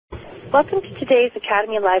Welcome to today's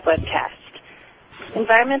Academy Live webcast,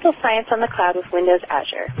 Environmental Science on the Cloud with Windows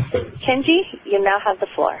Azure. Kenji, you now have the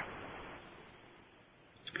floor.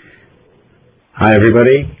 Hi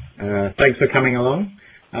everybody, thanks for coming along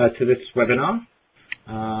to this webinar.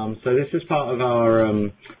 So this is part of our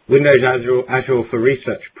Windows Azure for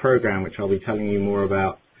Research program, which I'll be telling you more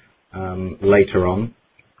about later on.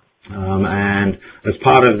 And as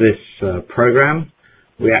part of this program,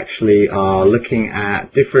 we actually are looking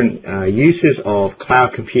at different uses of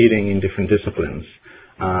cloud computing in different disciplines.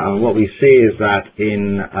 And what we see is that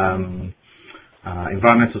in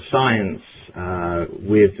environmental science,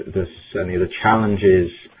 with certainly the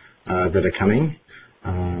challenges that are coming,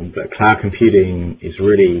 that cloud computing is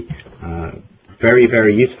really very,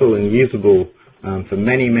 very useful and usable for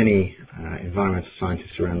many, many environmental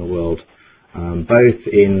scientists around the world, both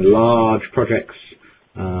in large projects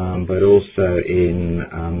but also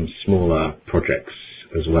in smaller projects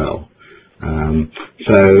as well.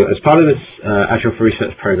 So as part of this Azure for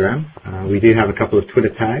Research program, we do have a couple of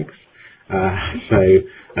Twitter tags. At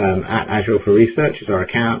Azure for Research is our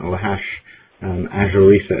account, or the hash Azure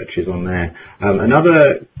Research is on there.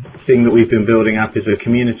 Another thing that we've been building up is a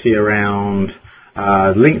community around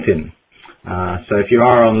LinkedIn. So if you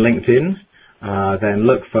are on LinkedIn, then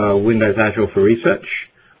look for Windows Azure for Research,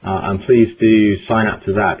 and please do sign up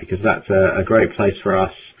to that, because that's a great place for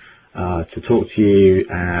us to talk to you,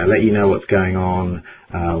 let you know what's going on.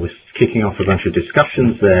 We're kicking off a bunch of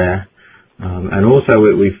discussions there, and also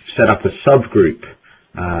we've set up a subgroup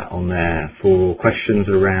on there for questions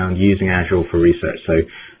around using Azure for Research. So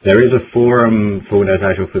there is a forum for Windows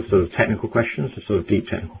Azure for sort of technical questions, the sort of deep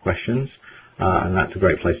technical questions, and that's a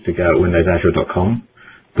great place to go at windowsazure.com.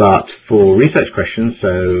 But for research questions,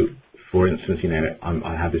 so for instance, you know,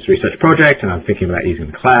 I have this research project and I'm thinking about using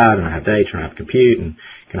the cloud, and I have data and I have compute and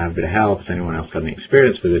can I have a bit of help? Has anyone else got any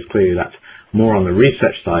experience with this? Clearly that's more on the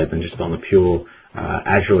research side than just on the pure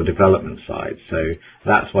Azure development side. So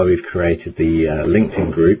that's why we've created the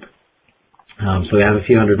LinkedIn group. So we have a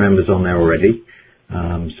few hundred members on there already.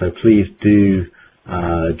 So please do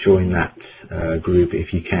join that group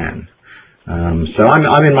if you can. So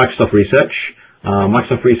I'm in Microsoft Research.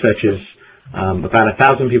 Microsoft Research is about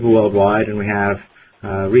 1,000 people worldwide, and we have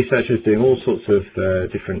researchers doing all sorts of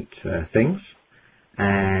different things.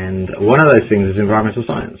 And one of those things is environmental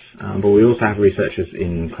science, but we also have researchers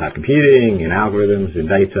in cloud computing, in algorithms, in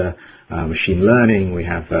data, machine learning. We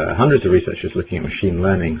have hundreds of researchers looking at machine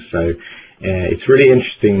learning. So it's really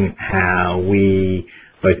interesting how we,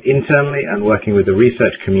 both internally and working with the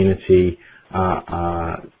research community,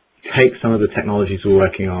 take some of the technologies we're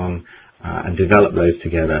working on and develop those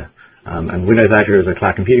together. And Windows Azure is a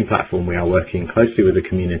cloud computing platform. We are working closely with the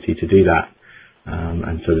community to do that.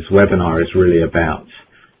 And so this webinar is really about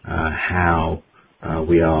how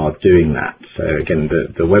we are doing that. So again,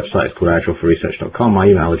 the website is called azureforresearch.com. My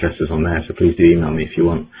email address is on there, so please do email me if you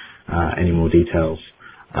want any more details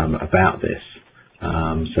about this.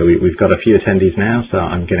 So we've got a few attendees now, so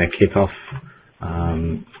I'm going to kick off.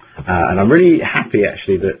 And I'm really happy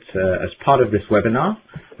actually that as part of this webinar,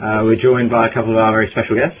 we're joined by a couple of our very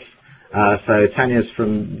special guests. So Tanya's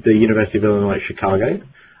from the University of Illinois at Chicago,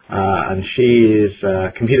 and she is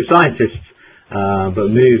a computer scientist, but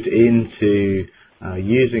moved into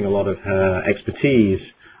using a lot of her expertise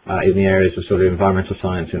in the areas of sort of environmental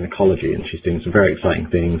science and ecology, and she's doing some very exciting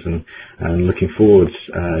things, and looking forward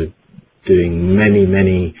doing many,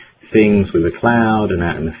 many things with the cloud and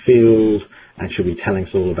out in the field, and she'll be telling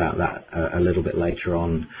us all about that a little bit later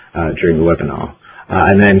on during the webinar.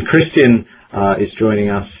 And then Christian is joining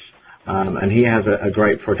us, and he has a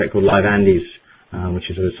great project called Live Andes, which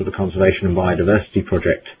is a sort of conservation and biodiversity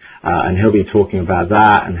project, and he'll be talking about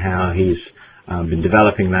that and how he's been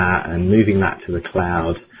developing that and moving that to the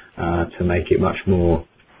cloud to make it much more,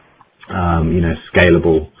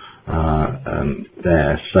 scalable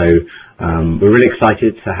there. So we're really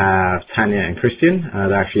excited to have Tanya and Christian.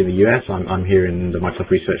 They're actually in the US. I'm here in the Microsoft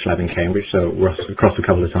Research Lab in Cambridge, so we're across a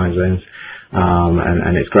couple of time zones.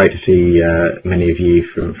 And it's great to see many of you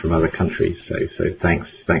from other countries. So thanks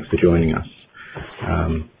for joining us.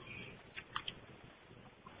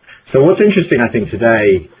 So what's interesting, I think,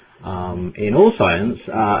 today in all science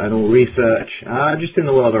and all research, just in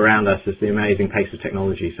the world around us, is the amazing pace of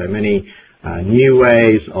technology. So many new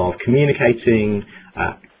ways of communicating,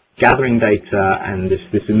 gathering data, and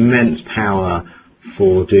this immense power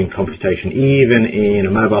for doing computation. Even in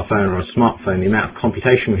a mobile phone or a smartphone, the amount of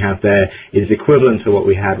computation we have there is equivalent to what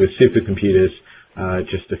we had with supercomputers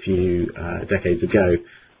just a few decades ago.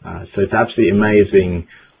 So it's absolutely amazing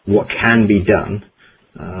what can be done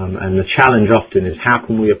And the challenge often is how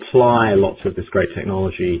can we apply lots of this great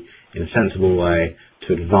technology in a sensible way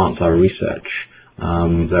to advance our research.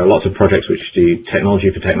 There are lots of projects which do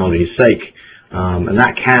technology for technology's sake, and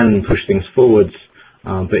that can push things forwards,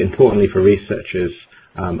 but importantly for researchers,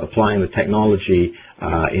 applying the technology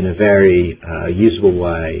in a very usable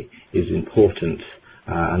way is important,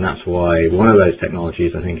 and that's why one of those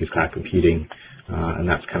technologies I think is cloud computing, and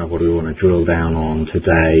that's kind of what we want to drill down on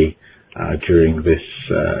today during this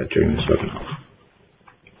webinar.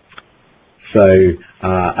 So,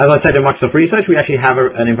 as I said in Microsoft Research, we actually have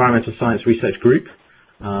an environmental science research group,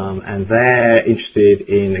 and they're interested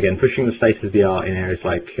in, again, pushing the state of the art in areas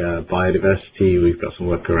like biodiversity. We've got some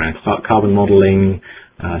work around carbon modeling,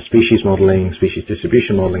 species modeling, species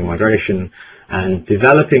distribution modeling, migration, and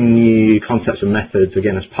developing new concepts and methods,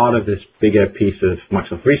 again, as part of this bigger piece of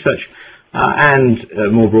Microsoft Research, and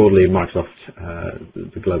more broadly, Microsoft,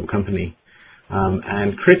 the global company.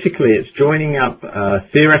 And critically, it's joining up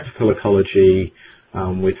theoretical ecology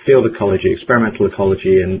with field ecology, experimental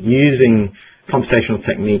ecology, and using computational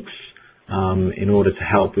techniques in order to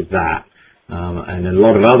help with that. And in a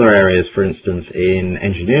lot of other areas, for instance, in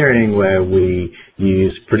engineering, where we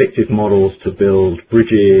use predictive models to build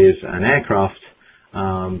bridges and aircraft,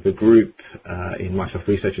 the group in Microsoft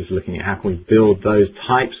Research is looking at how can we build those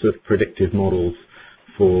types of predictive models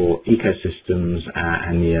for ecosystems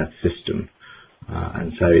and the Earth system.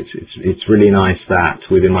 And so it's really nice that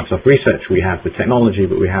within Microsoft Research we have the technology,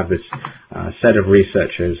 but we have this set of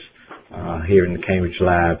researchers here in the Cambridge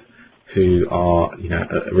lab who are,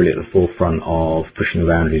 really at the forefront of pushing the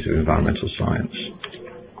boundaries of environmental science.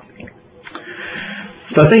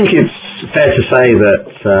 So I think it's fair to say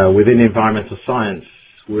that within environmental science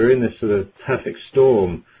we're in this sort of perfect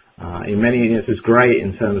storm. In many areas it's great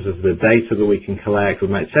in terms of the data that we can collect,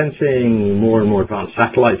 remote sensing, more and more advanced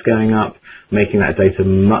satellites going up, making that data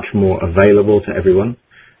much more available to everyone.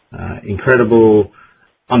 Incredible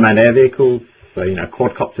unmanned air vehicles, so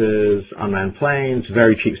quadcopters, unmanned planes,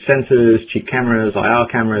 very cheap sensors, cheap cameras, IR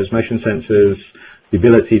cameras, motion sensors, the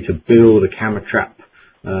ability to build a camera trap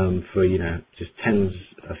for just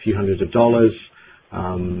a few hundreds of dollars.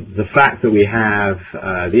 The fact that we have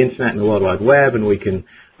the internet and the World Wide Web, and we can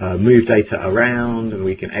move data around, and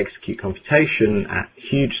we can execute computation at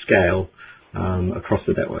huge scale across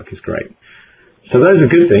the network is great. So those are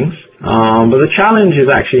good things, but the challenge is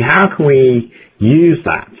actually how can we use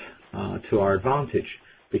that to our advantage,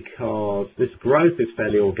 because this growth is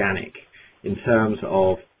fairly organic in terms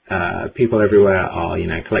of people everywhere are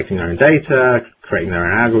collecting their own data, creating their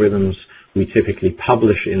own algorithms. We typically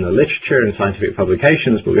publish in the literature and scientific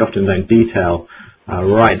publications, but we often don't detail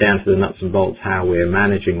right down to the nuts and bolts how we're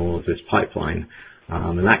managing all of this pipeline,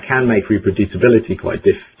 and that can make reproducibility quite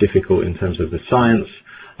difficult in terms of the science,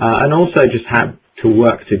 and also just have to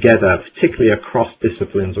work together, particularly across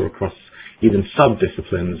disciplines or across even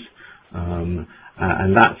sub-disciplines.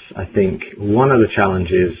 And that's, I think, one of the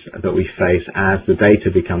challenges that we face as the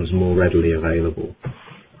data becomes more readily available.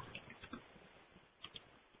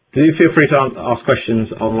 Do feel free to ask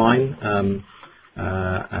questions online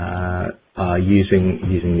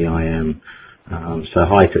using the IM. So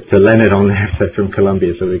hi to Leonard on there, so from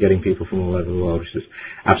Colombia, so we're getting people from all over the world, which is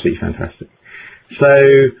absolutely fantastic.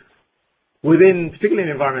 So particularly in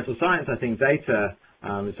environmental science, I think data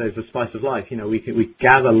is the spice of life. We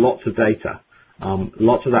gather lots of data.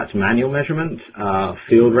 Lots of that's manual measurement,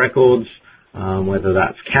 field records, whether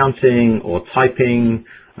that's counting or typing,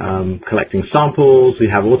 collecting samples. We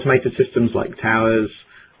have automated systems like towers,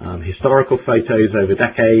 historical photos over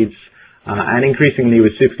decades, and increasingly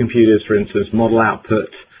with supercomputers, for instance, model output,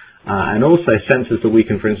 and also sensors that we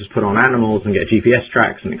can, for instance, put on animals and get GPS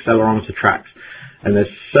tracks and accelerometer tracks. And there's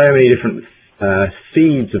so many different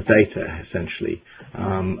feeds of data, essentially,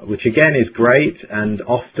 which again is great, and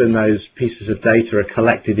often those pieces of data are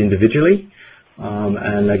collected individually.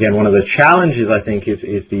 And again, one of the challenges, I think, is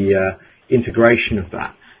the integration of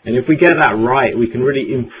that. And if we get that right, we can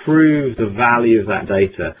really improve the value of that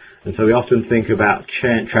data. And so we often think about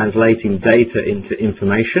translating data into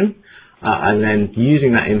information, and then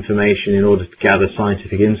using that information in order to gather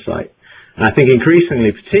scientific insight. And I think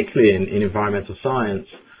increasingly, particularly in environmental science,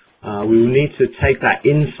 we will need to take that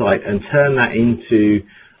insight and turn that into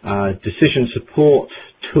decision support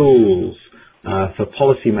tools for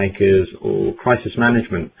policymakers or crisis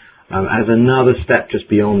management as another step just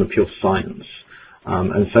beyond the pure science.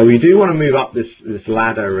 And so we do want to move up this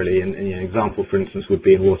ladder, really. And an example, for instance, would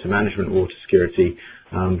be in water management, water security,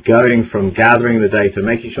 going from gathering the data,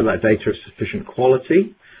 making sure that data is sufficient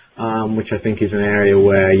quality, which I think is an area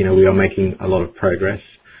where we are making a lot of progress.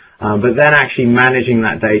 but then actually managing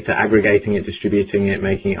that data, aggregating it, distributing it,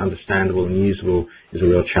 making it understandable and usable is a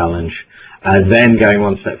real challenge. Then going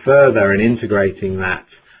one step further and integrating that,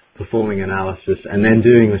 performing analysis, and then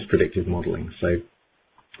doing this predictive modeling. So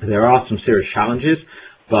there are some serious challenges,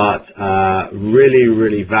 but really,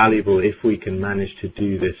 really valuable if we can manage to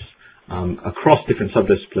do this across different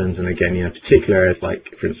subdisciplines, and again, particular areas like,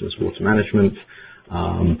 for instance, water management,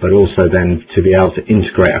 but also then to be able to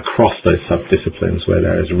integrate across those subdisciplines where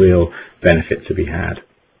there is real benefit to be had.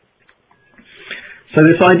 So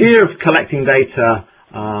this idea of collecting data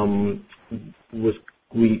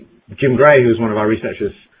Jim Gray, who was one of our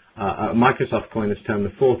researchers at Microsoft, coined this term,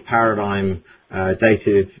 the fourth paradigm,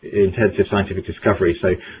 data-intensive scientific discovery.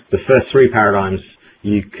 So the first three paradigms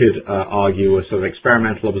you could argue were sort of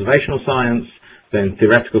experimental observational science, then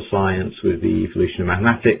theoretical science with the evolution of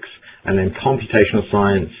mathematics, and then computational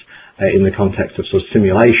science in the context of sort of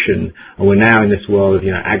simulation. And we're now in this world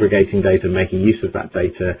of aggregating data, making use of that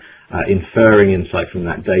data, inferring insight from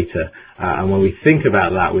that data. And when we think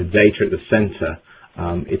about that with data at the center,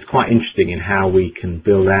 it's quite interesting in how we can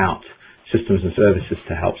build out systems and services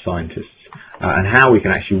to help scientists, and how we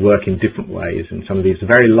can actually work in different ways in some of these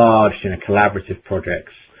very large, collaborative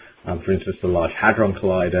projects. For instance, the Large Hadron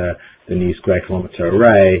Collider, the New Square Kilometre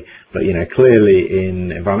Array, but clearly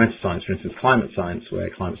in environmental science, for instance, climate science, where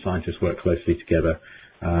climate scientists work closely together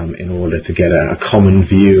in order to get a common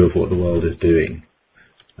view of what the world is doing.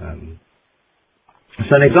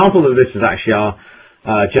 So an example of this is actually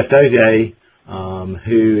our Jeff Dozier,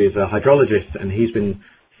 who is a hydrologist, and he's been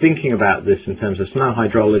thinking about this in terms of snow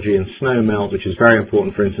hydrology and snow melt, which is very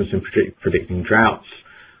important, for instance, in predicting droughts,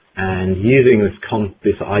 and using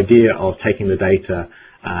this idea of taking the data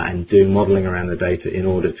and doing modeling around the data in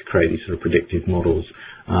order to create these sort of predictive models.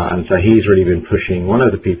 And so he's really been pushing, one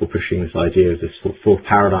of the people pushing this idea of this fourth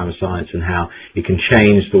paradigm of science and how it can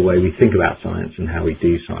change the way we think about science and how we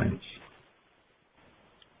do science.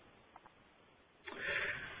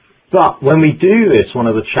 But when we do this, one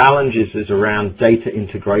of the challenges is around data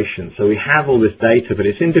integration. So we have all this data, but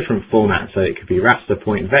it's in different formats. So it could be raster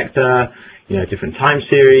point vector, different time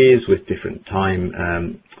series with different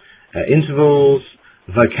time intervals.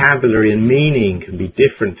 Vocabulary and meaning can be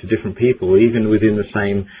different to different people, even within the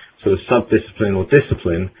same sort of subdiscipline or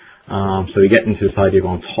discipline. So we get into this idea of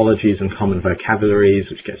ontologies and common vocabularies,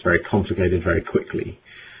 which gets very complicated very quickly.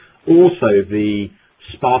 Also, the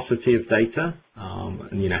sparsity of data,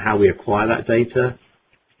 and how we acquire that data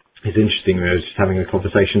is interesting. We were just having a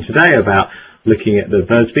conversation today about looking at the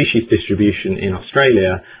bird species distribution in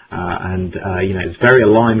Australia, and it's very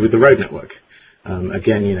aligned with the road network.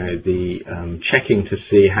 Again, the checking to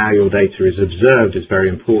see how your data is observed is very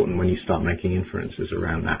important when you start making inferences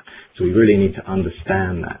around that. So we really need to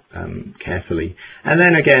understand that carefully. And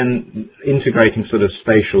then again, integrating sort of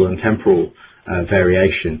spatial and temporal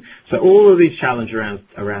variation. So all of these challenges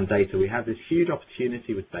around data, we have this huge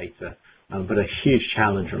opportunity with data, but a huge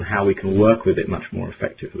challenge on how we can work with it much more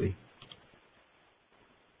effectively.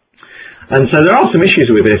 And so there are some issues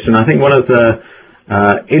with this, and I think one of the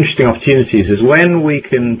interesting opportunities is when we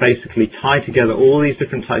can basically tie together all these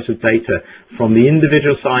different types of data from the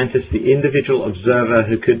individual scientist, the individual observer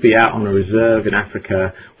who could be out on a reserve in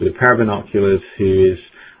Africa with a pair of binoculars, who is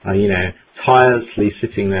tirelessly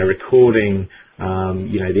sitting there recording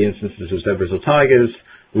the instances of zebras or tigers,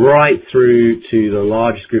 right through to the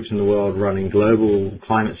largest groups in the world running global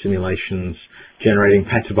climate simulations, generating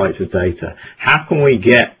petabytes of data. How can we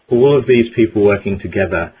get all of these people working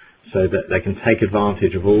together so that they can take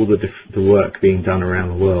advantage of all the work being done around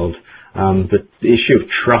the world? The issue of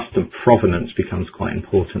trust and provenance becomes quite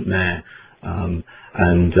important there,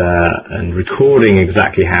 and recording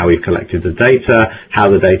exactly how we've collected the data, how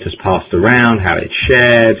the data's passed around, how it's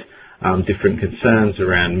shared, different concerns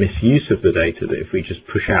around misuse of the data, that if we just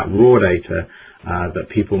push out raw data, that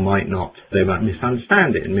people might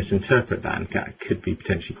misunderstand it and misinterpret that, and that could be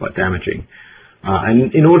potentially quite damaging.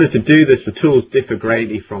 And in order to do this, the tools differ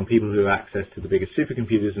greatly from people who have access to the biggest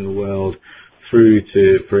supercomputers in the world through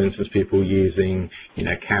to, for instance, people using,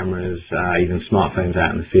 cameras, even smartphones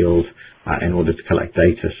out in the field in order to collect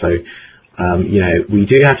data. So, we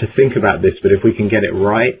do have to think about this, but if we can get it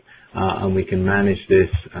right and we can manage this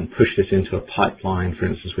and push this into a pipeline, for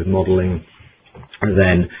instance, with modeling,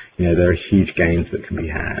 then, there are huge gains that can be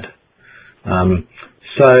had.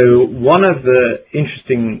 So one of the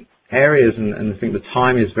interesting areas, and I think the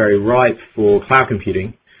time is very ripe for cloud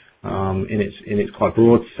computing in its quite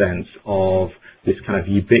broad sense of this kind of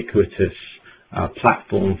ubiquitous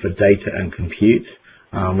platform for data and compute.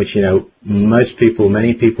 which,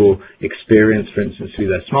 many people experience, for instance, through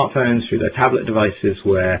their smartphones, through their tablet devices,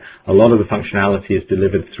 where a lot of the functionality is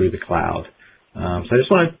delivered through the cloud. So I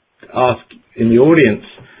just want to ask in the audience,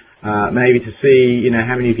 maybe to see,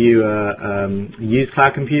 how many of you use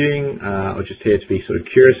cloud computing, or just here to be sort of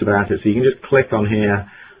curious about it. So you can just click on here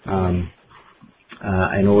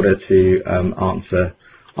in order to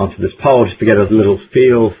answer this poll, just to get a little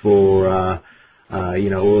feel for,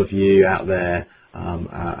 all of you out there,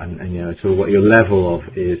 and sort of what your level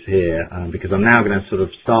of is here, because I'm now going to sort of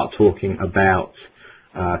start talking about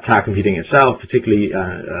cloud computing itself, particularly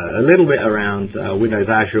a little bit around Windows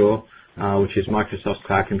Azure, which is Microsoft's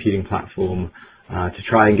cloud computing platform, to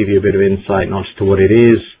try and give you a bit of insight not just to what it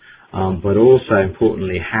is, but also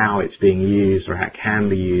importantly how it's being used, or how it can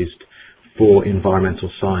be used for environmental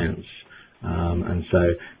science. And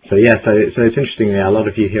so it's interesting that a lot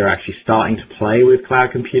of you here are actually starting to play with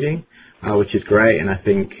cloud computing, which is great. And I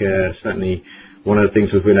think certainly one of the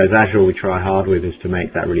things with Windows Azure we try hard with is to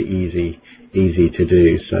make that really easy to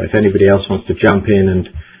do. So if anybody else wants to jump in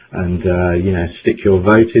and stick your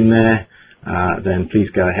vote in there, then please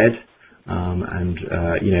go ahead.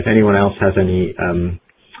 If anyone else has any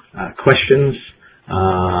questions,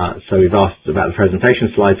 so we've asked about the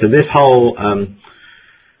presentation slide. So this whole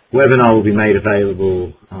webinar will be made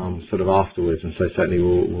available sort of afterwards, and so certainly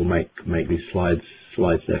we'll make these slides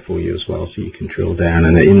there for you as well, so you can drill down.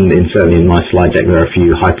 And certainly in my slide deck there are a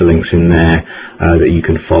few hyperlinks in there that you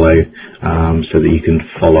can follow, so that you can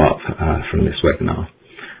follow up from this webinar.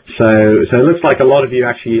 So it looks like a lot of you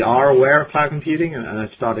actually are aware of cloud computing and are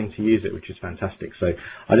starting to use it, which is fantastic. So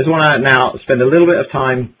I just want to now spend a little bit of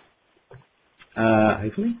time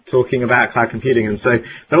hopefully talking about cloud computing. And so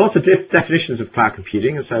there are lots of definitions of cloud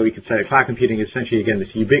computing, and so we could say that cloud computing is essentially, again, this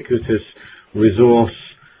ubiquitous resource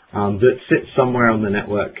that sits somewhere on the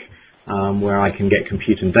network where I can get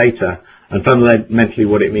compute and data. And fundamentally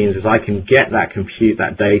what it means is I can get that compute,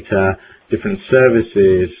 that data, different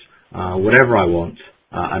services, whatever I want,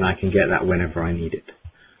 and I can get that whenever I need it.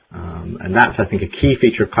 And that's, I think, a key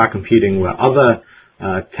feature of cloud computing, where other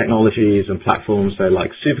technologies and platforms, so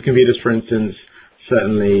like supercomputers, for instance,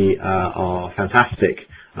 certainly are fantastic,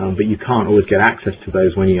 but you can't always get access to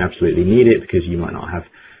those when you absolutely need it, because you might not have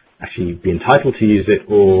actually be entitled to use it,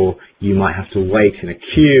 or you might have to wait in a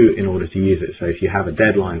queue in order to use it. So if you have a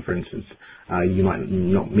deadline, for instance, you might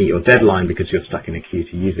not meet your deadline because you're stuck in a queue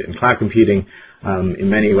to use it. And cloud computing in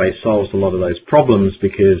many ways solves a lot of those problems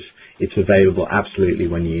because it's available absolutely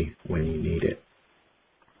when you need it.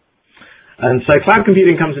 And so cloud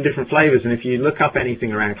computing comes in different flavors, and if you look up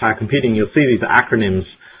anything around cloud computing, you'll see these acronyms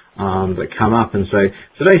that come up. And so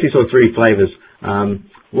basically sort of three flavors.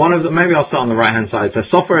 One of them, maybe I'll start on the right-hand side. So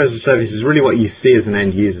software as a service is really what you see as an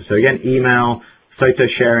end user. So again, email, photo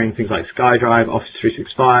sharing, things like SkyDrive, Office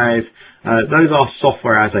 365, those are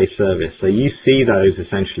software as a service. So you see those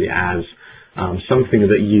essentially as something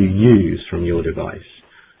that you use from your device.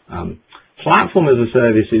 Platform as a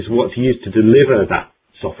service is what's used to deliver that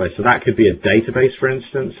software. So that could be a database, for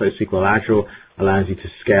instance. So SQL Azure allows you to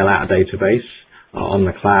scale out a database on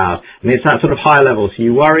the cloud. And it's that sort of high level. So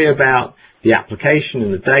you worry about the application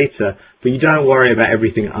and the data, but you don't worry about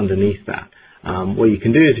everything underneath that. What you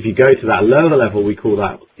can do is, if you go to that lower level, we call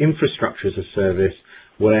that infrastructure as a service,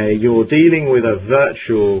 where you're dealing with a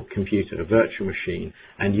virtual computer, a virtual machine,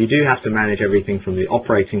 and you do have to manage everything from the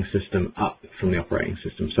operating system up from the operating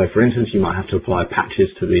system. So for instance, you might have to apply patches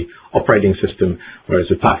to the operating system, whereas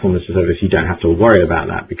with platform as a service, you don't have to worry about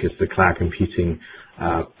that because the cloud computing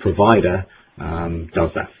provider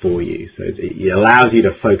does that for you. So it allows you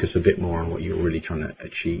to focus a bit more on what you're really trying to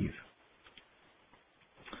achieve.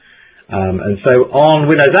 And so on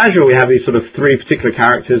Windows Azure, we have these sort of three particular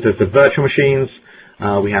characters. There's the virtual machines,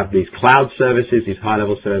 we have these cloud services, these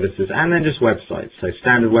high-level services, and then just websites. So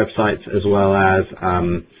standard websites as well as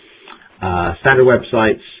standard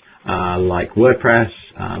websites like WordPress,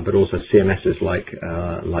 but also CMSs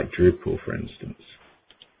like Drupal, for instance.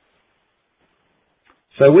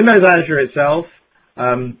 So Windows Azure itself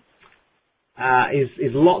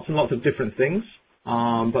is lots and lots of different things,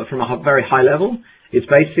 but from a very high level, it's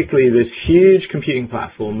basically this huge computing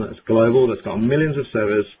platform that's global, that's got millions of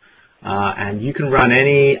servers, and you can run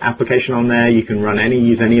any application on there. You can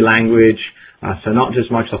use any language, so not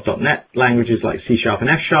just Microsoft.NET languages like C# and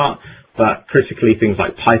F#, but critically things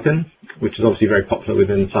like Python, which is obviously very popular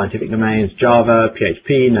within scientific domains, Java,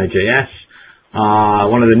 PHP, Node.js.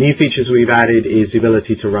 One of the new features we've added is the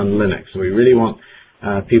ability to run Linux. So we really want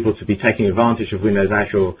people to be taking advantage of Windows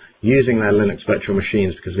Azure using their Linux virtual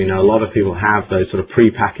machines, because we know a lot of people have those sort of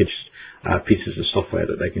pre-packaged pieces of software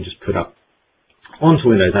that they can just put up onto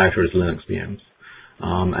Windows Azure as Linux VMs.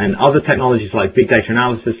 and other technologies like big data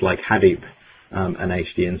analysis like Hadoop and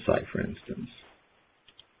HD Insight, for instance.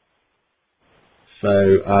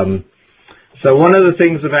 So one of the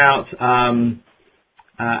things about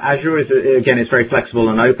Azure is, again, it's very flexible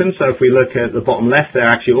and open. So if we look at the bottom left there,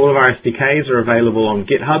 actually all of our SDKs are available on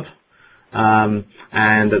GitHub.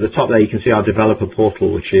 And at the top there you can see our developer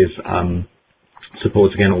portal, which is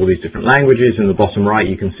supports, again, all these different languages. In the bottom right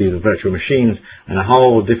you can see the virtual machines and a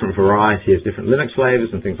whole different variety of different Linux flavors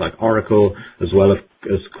and things like Oracle, as well as,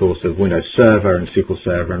 of course, of Windows Server and SQL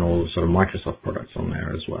Server and all the sort of Microsoft products on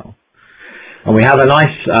there as well. And we have a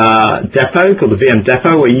nice depot called the VM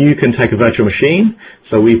depot where you can take a virtual machine.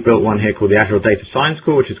 So we've built one here called the Azure Data Science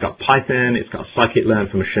Core, which has got Python, it's got scikit-learn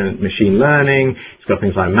for machine learning, it's got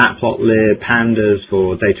things like matplotlib, pandas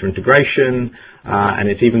for data integration, and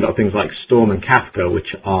it's even got things like Storm and Kafka,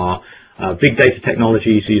 which are big data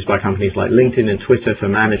technologies used by companies like LinkedIn and Twitter for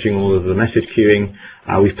managing all of the message queuing.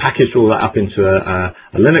 We've packaged all that up into a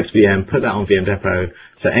Linux VM, put that on VM Depot,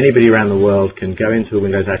 so anybody around the world can go into the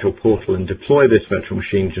Windows Azure portal and deploy this virtual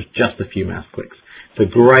machine just a few mouse clicks.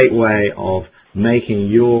 It's a great way of making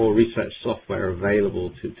your research software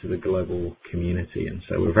available to the global community, and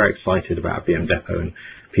so we're very excited about VM Depot. And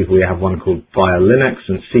people, we have one called BioLinux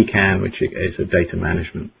and CCAN, which is a data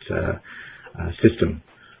management system.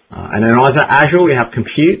 And then on Azure we have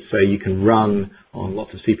compute, so you can run on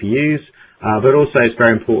lots of CPUs, but also it's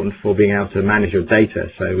very important for being able to manage your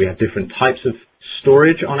data. So we have different types of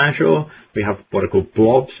storage on Azure. We have what are called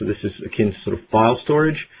blobs, so this is akin to sort of file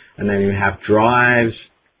storage, and then we have drives,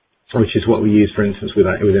 which is what we use, for instance,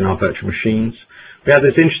 within our virtual machines. We have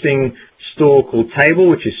this interesting store called Table,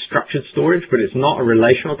 which is structured storage, but it's not a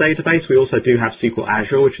relational database. We also do have SQL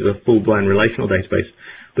Azure, which is a full-blown relational database.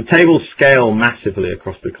 The tables scale massively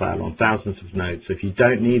across the cloud on thousands of nodes. So if you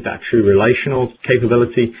don't need that true relational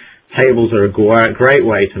capability, tables are a great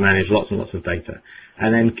way to manage lots and lots of data.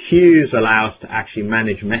 And then queues allow us to actually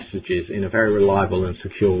manage messages in a very reliable and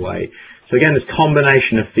secure way. So again, this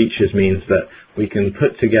combination of features means that we can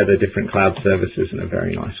put together different cloud services in a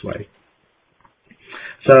very nice way.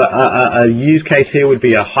 So a use case here would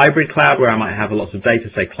be a hybrid cloud where I might have lots of data,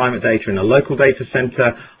 say climate data, in a local data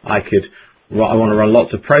center. I want to run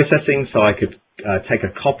lots of processing, so I could take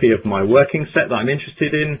a copy of my working set that I'm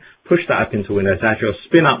interested in, push that up into Windows Azure,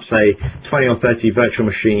 spin up, say, 20 or 30 virtual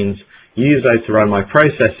machines, use those to run my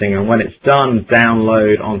processing, and when it's done,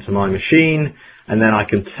 download onto my machine, and then I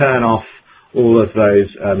can turn off all of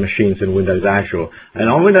those machines in Windows Azure. And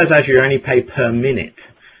on Windows Azure, you only pay per minute.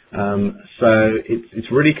 So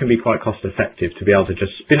it really can be quite cost effective to be able to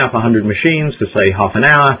just spin up 100 machines for, say, half an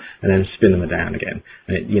hour and then spin them down again.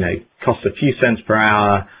 And it, costs a few cents per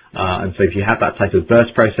hour. And so if you have that type of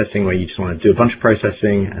burst processing where you just want to do a bunch of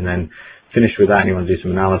processing and then finish with that and you want to do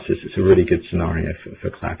some analysis, it's a really good scenario for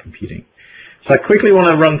cloud computing. So I quickly want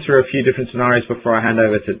to run through a few different scenarios before I hand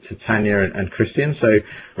over to Tanya and Christian. So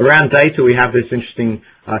around data, we have this interesting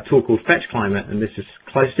tool called Fetch Climate, and this is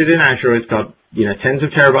hosted in Azure. It's got tens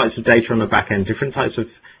of terabytes of data on the back end, different types of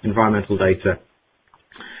environmental data,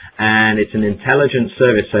 and it's an intelligent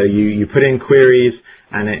service. So you put in queries,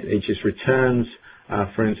 and it just returns.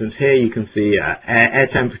 For instance, here you can see air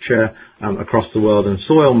temperature across the world and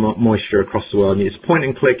soil moisture across the world. And you just point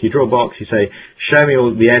and click, you draw a box, you say, show me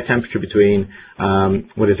all the air temperature between,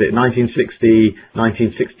 1960,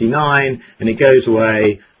 1969, and it goes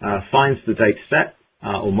away, finds the data set,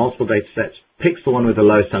 or multiple data sets, picks the one with the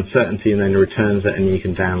lowest uncertainty, and then returns it, and you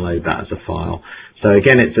can download that as a file. So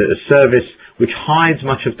again, it's a service which hides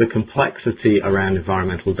much of the complexity around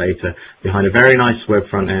environmental data behind a very nice web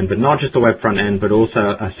front end, but not just a web front end, but also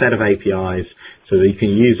a set of APIs so that you can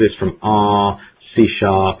use this from R, C#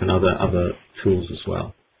 and other tools as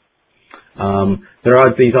well. There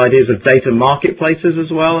are these ideas of data marketplaces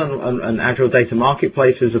as well, and Azure Data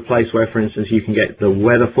Marketplace is a place where, for instance, you can get the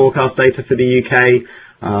weather forecast data for the UK.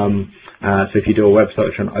 So if you do a web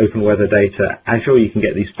search on open weather data Azure, you can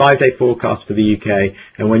get these 5-day forecasts for the UK.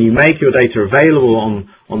 And when you make your data available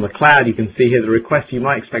on the cloud, you can see here the requests. You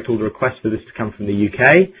might expect all the requests for this to come from the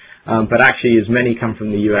UK, but actually as many come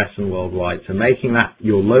from the US and worldwide. So making that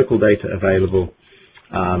your local data available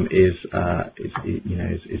is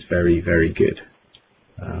very, very good.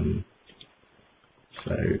 And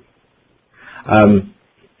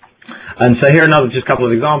so here are another just couple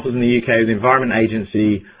of examples in the UK. The Environment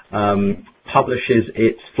Agency publishes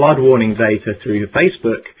its flood warning data through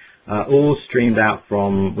Facebook, all streamed out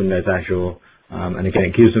from Windows Azure. And again,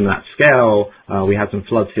 it gives them that scale. We had some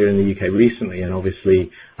floods here in the UK recently, and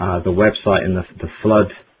obviously the website and the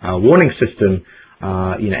flood warning system,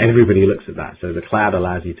 everybody looks at that. So the cloud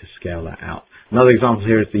allows you to scale that out. Another example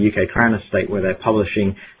here is the UK Crown Estate, where they're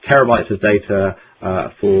publishing terabytes of data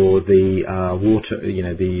for the water,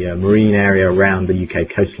 the marine area around the UK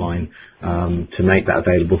coastline, to make that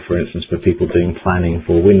available, for instance, for people doing planning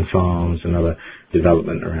for wind farms and other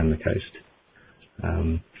development around the coast.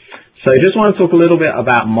 So I just want to talk a little bit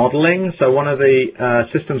about modeling. So one of the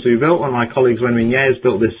systems we built, one of my colleagues, Wenmin Ye, has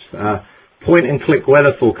built this point-and-click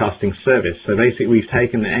weather forecasting service. So basically we've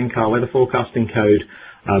taken the NCAR weather forecasting code,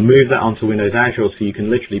 moved that onto Windows Azure, so you can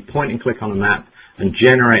literally point and click on a map and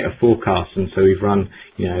generate a forecast. And so we've run,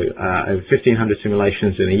 over 1,500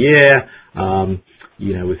 simulations in a year,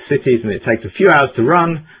 with cities, and it takes a few hours to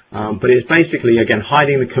run. But it's basically, again,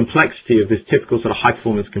 hiding the complexity of this typical sort of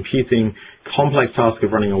high-performance computing, complex task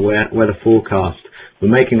of running a weather forecast. We're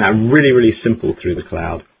making that really, really simple through the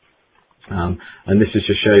cloud. And this just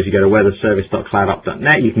shows, you go to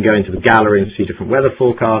weatherservice.cloudup.net, you can go into the gallery and see different weather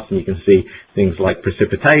forecasts, and you can see things like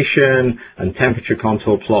precipitation and temperature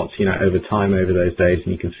contour plots, over time, over those days,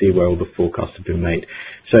 and you can see where all the forecasts have been made.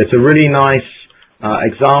 So it's a really nice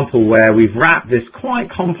example where we've wrapped this quite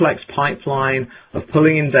complex pipeline of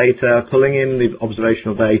pulling in data, pulling in the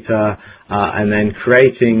observational data, and then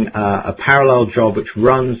creating a parallel job which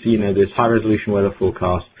runs, this high-resolution weather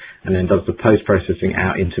forecast and then does the post-processing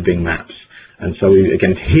out into Bing Maps. And so we've,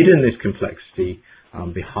 again, hidden this complexity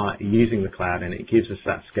behind using the cloud, and it gives us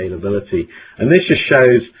that scalability. And this just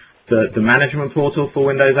shows the management portal for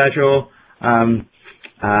Windows Azure.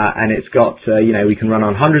 And it's got, we can run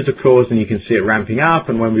on hundreds of cores, and you can see it ramping up.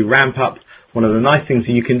 And when we ramp up, one of the nice things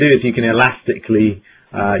you can do is you can elastically,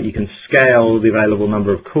 you can scale the available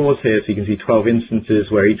number of cores here. So you can see 12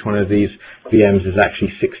 instances where each one of these VMs is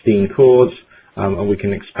actually 16 cores, and we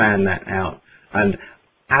can expand that out. And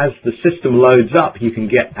as the system loads up, you can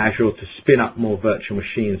get Azure to spin up more virtual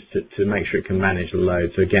machines to make sure it can manage the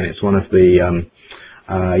load. So again, it's one of the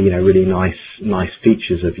really nice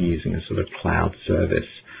features of using a sort of cloud service.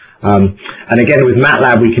 And again, with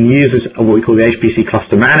MATLAB, we can use this, what we call the HPC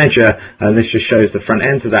Cluster Manager, and this just shows the front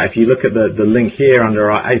end of that. If you look at the link here under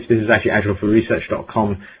this is actually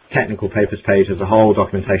azureforresearch.com technical papers page. There's a whole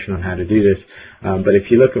documentation on how to do this. But if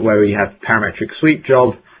you look at where we have parametric sweep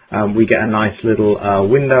job, we get a nice little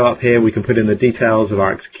window up here. We can put in the details of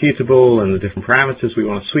our executable and the different parameters we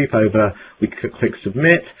want to sweep over. We click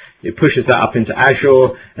submit. It pushes that up into Azure,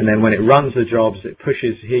 and then when it runs the jobs, it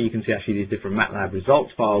pushes, here you can see actually these different MATLAB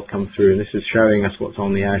results files come through, and this is showing us what's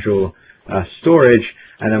on the Azure storage,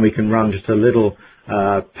 and then we can run just a little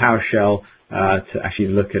PowerShell to actually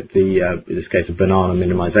look at the, in this case, a banana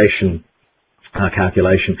minimization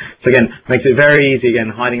calculation. So again, makes it very easy, again,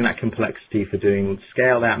 hiding that complexity for doing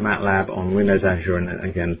scaled out MATLAB on Windows Azure, and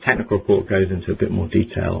again, the technical report goes into a bit more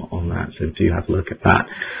detail on that, so do have a look at that.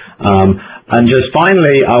 And just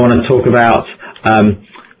finally, I want to talk about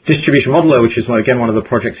Distribution Modeler, which is, again, one of the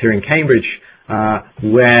projects here in Cambridge,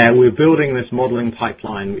 where we're building this modeling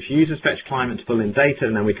pipeline, which uses Fetch Climate to pull in data,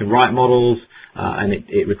 and then we can write models, and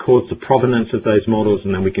it records the provenance of those models,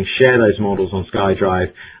 and then we can share those models on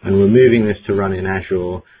SkyDrive, and we're moving this to run in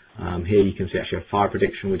Azure. Here you can see actually a fire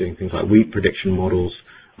prediction. We're doing things like wheat prediction models,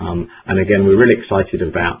 and again, we're really excited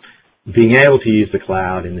about being able to use the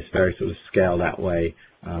cloud in this very sort of scaled out way,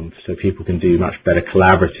 so people can do much better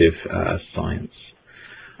collaborative science.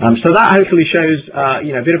 So that hopefully shows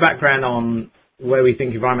a bit of background on where we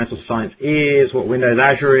think environmental science is, what Windows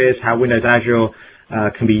Azure is, how Windows Azure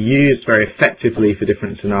can be used very effectively for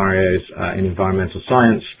different scenarios in environmental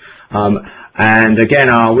science. And again,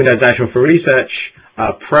 our Windows Azure for Research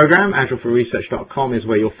program, azureforresearch.com, is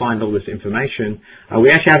where you'll find all this information. We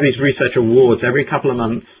actually have these research awards every couple of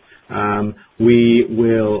months. We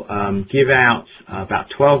will give out about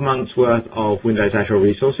 12 months worth of Windows Azure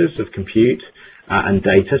resources of compute and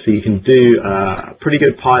data, so you can do a pretty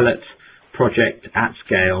good pilot project at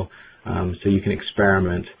scale, so you can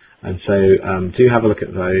experiment. And so do have a look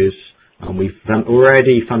at those. We've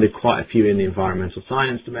already funded quite a few in the environmental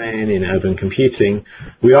science domain, in urban computing.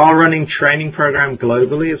 We are running training programs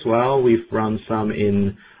globally as well. We've run some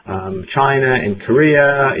in China, in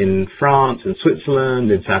Korea, in France, in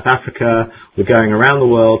Switzerland, in South Africa. We're going around the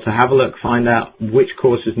world to have a look, find out which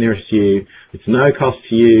course is nearest you. It's no cost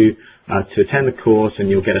to you to attend the course, and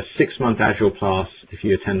you'll get a 6-month Azure Pass if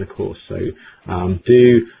you attend the course. So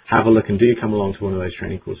do have a look and do come along to one of those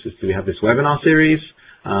training courses. So we have this webinar series,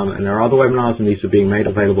 and there are other webinars, and these are being made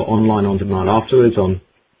available online on demand afterwards on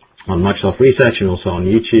Microsoft Research and also on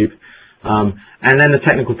YouTube. And then the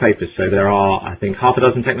technical papers. So there are, I think, half a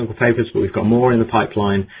dozen technical papers, but we've got more in the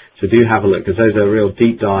pipeline. So do have a look, because those are real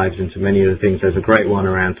deep dives into many of the things. There's a great one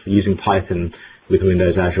around using Python with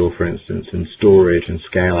Windows Azure, for instance, and storage and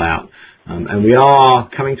scale out. And we are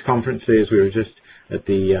coming to conferences. We were just at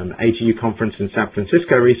the ATU conference in San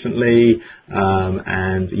Francisco recently,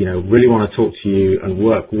 and really want to talk to you and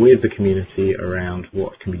work with the community around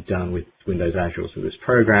what can be done with Windows Azure. So this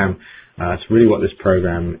program, it's really what this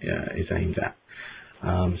program is aimed at.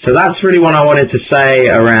 So that's really what I wanted to say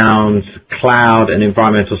around cloud and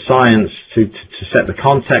environmental science to set the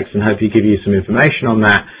context and hopefully give you some information on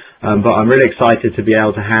that. But I'm really excited to be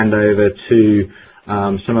able to hand over to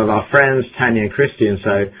some of our friends, Tanya and Christian.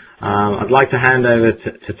 So I'd like to hand over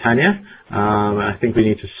to Tanya. I think we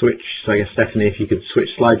need to switch. So I guess, Stephanie, if you could switch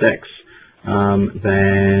slide decks,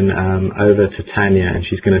 then over to Tanya, and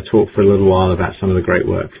she's going to talk for a little while about some of the great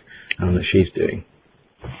work that she's doing.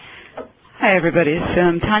 Hi, everybody.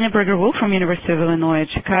 I'm Tanya Berger-Wolf from University of Illinois at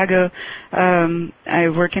Chicago. I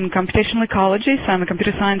work in computational ecology, so I'm a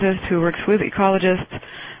computer scientist who works with ecologists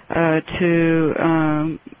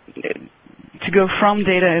to go from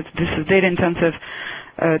data, this is data intensive,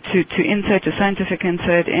 to insight, to scientific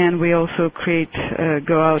insight, and we also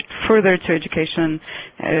go out further to education,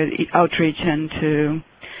 outreach, and to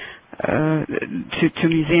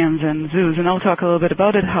museums and zoos. And I'll talk a little bit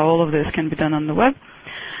about it, how all of this can be done on the web.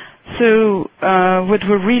 So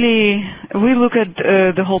we look at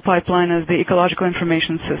the whole pipeline as the ecological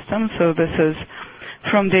information system. So this is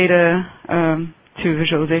from data to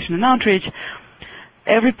visualization and outreach.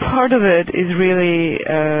 Every part of it is really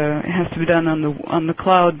has to be done on the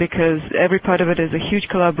cloud, because every part of it is a huge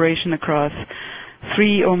collaboration across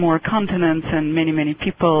 3 or more continents and many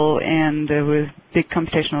people, and with big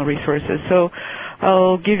computational resources. So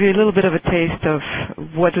I'll give you a little bit of a taste of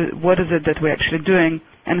what is it that we're actually doing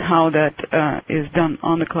and how that is done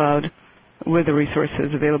on the cloud with the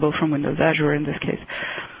resources available from Windows Azure in this case.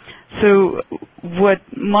 So what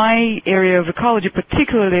my area of ecology,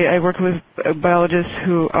 particularly, I work with biologists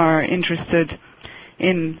who are interested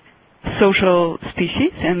in social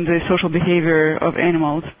species and the social behavior of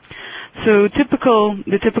animals. So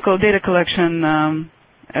the typical data collection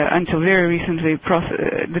until very recently,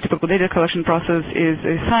 the typical data collection process is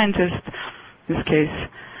a scientist, in this case,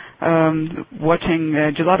 watching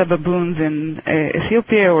gelada baboons in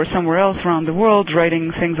Ethiopia or somewhere else around the world,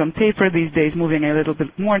 writing things on paper, these days moving a little bit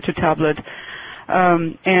more to tablet,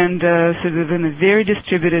 so they're in a very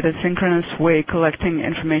distributed, asynchronous way collecting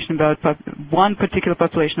information about one particular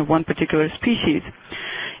population of one particular species.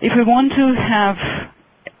 If we want to have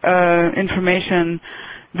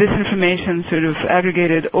this information sort of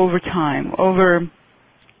aggregated over time, over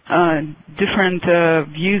different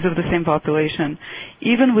views of the same population,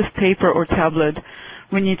 even with paper or tablet,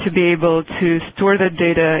 we need to be able to store that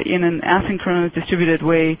data in an asynchronous distributed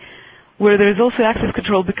way where there's also access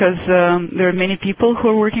control, because there are many people who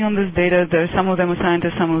are working on this data. Some of them are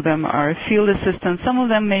scientists, some of them are field assistants, some of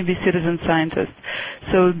them may be citizen scientists.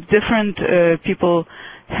 So different people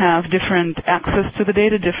have different access to the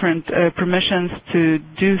data, different permissions to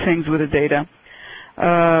do things with the data.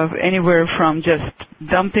 Anywhere from just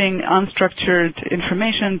dumping unstructured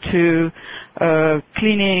information to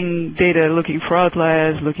cleaning data, looking for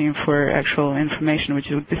outliers, looking for actual information, which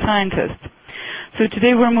would be scientists. So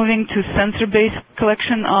today we're moving to sensor-based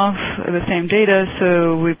collection of the same data.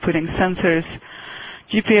 So we're putting sensors,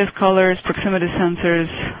 GPS collars, proximity sensors,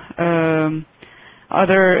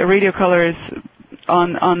 other radio collars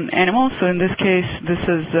on animals. So in this case,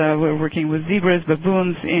 we're working with zebras,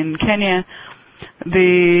 baboons in Kenya.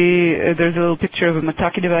 There's a little picture of a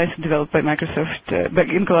Mataki device developed by Microsoft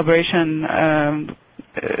in collaboration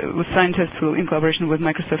with scientists in collaboration with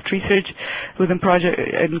Microsoft Research within project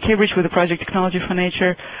in Cambridge with the Project Technology for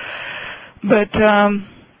Nature. But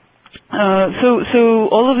so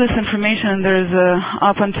all of this information, there's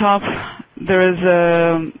up on top, there is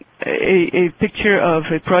a picture of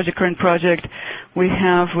a current project we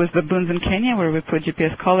have with baboons in Kenya, where we put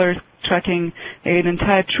GPS collars tracking an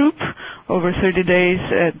entire troop over 30 days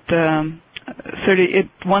at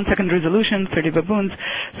 1 second resolution, 30 baboons.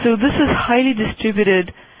 So this is highly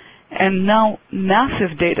distributed and now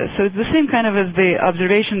massive data. So it's the same kind of as the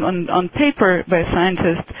observation on paper by a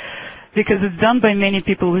scientist, because it's done by many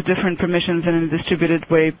people with different permissions and in a distributed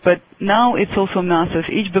way. But now it's also massive.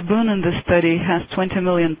 Each baboon in this study has 20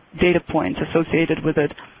 million data points associated with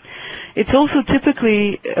it. It's also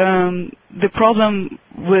typically the problem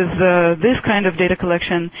with this kind of data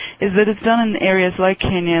collection is that it's done in areas like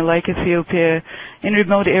Kenya, like Ethiopia, in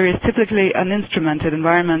remote areas, typically uninstrumented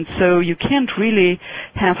environments. So you can't really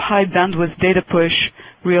have high bandwidth data push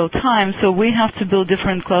real time. So we have to build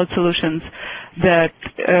different cloud solutions that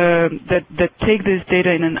take this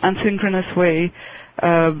data in an asynchronous way,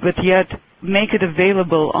 but yet make it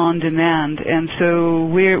available on demand. And so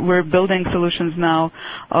we're building solutions now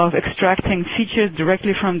of extracting features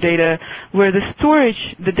directly from data, where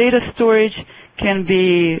the data storage can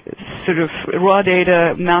be sort of raw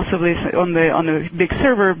data massively on the big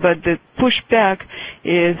server, but the pushback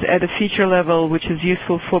is at a feature level which is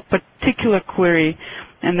useful for particular query,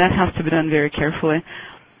 and that has to be done very carefully.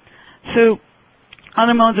 So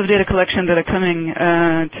other modes of data collection that are coming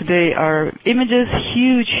today are images,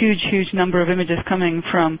 huge number of images coming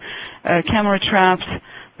from camera traps.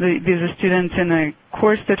 These are students in a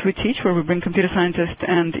course that we teach where we bring computer scientists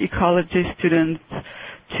and ecology students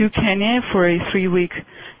to Kenya for a 3-week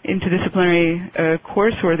interdisciplinary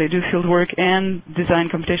course where they do field work and design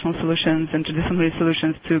computational solutions, interdisciplinary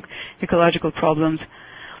solutions to ecological problems.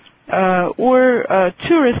 Or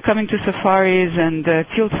tourists coming to safaris and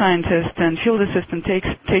field scientists and field assistants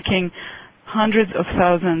taking hundreds of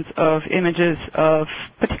thousands of images of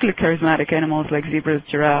particularly charismatic animals like zebras,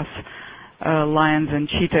 giraffes, lions, and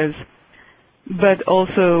cheetahs. But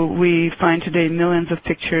also we find today millions of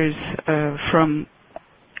pictures from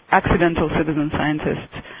accidental citizen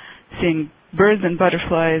scientists seeing birds and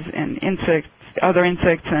butterflies and insects, other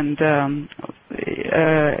insects, and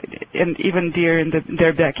even deer in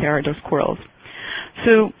their backyard or squirrels.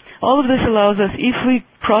 So all of this allows us, if we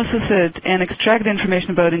process it and extract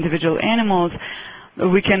information about individual animals,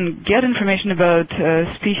 we can get information about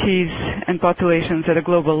species and populations at a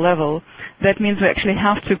global level. That means we actually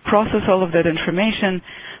have to process all of that information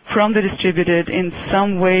from the distributed in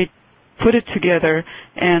some way, put it together,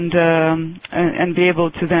 and be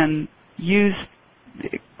able to then use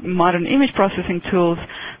modern image processing tools,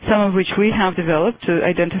 some of which we have developed to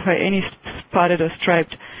identify any spotted or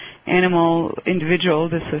striped animal individual.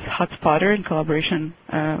 This is HotSpotter in collaboration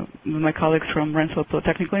with my colleagues from Rensselaer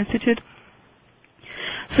Polytechnical Institute.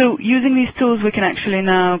 So using these tools, we can actually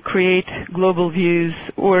now create global views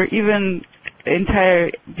or even entire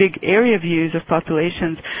big area views of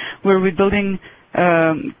populations where we're building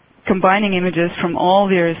combining images from all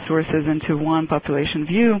various sources into one population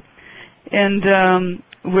view. And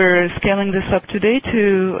we're scaling this up today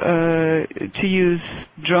to use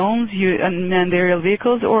drones, unmanned aerial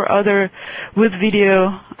vehicles, or other with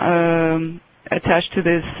video attached to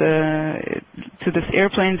this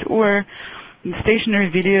airplanes, or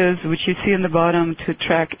stationary videos, which you see in the bottom, to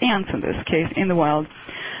track ants in this case in the wild.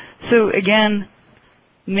 So again,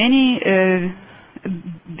 in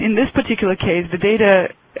this particular case, the data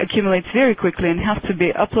accumulates very quickly and has to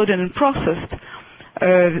be uploaded and processed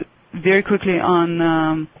very quickly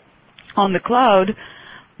on the cloud,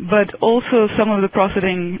 but also some of the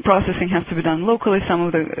processing has to be done locally. Some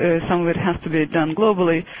of it has to be done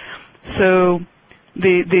globally. So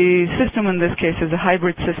the system in this case is a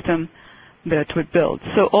hybrid system that we built.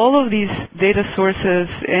 So all of these data sources,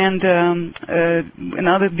 and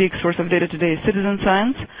another big source of data today is citizen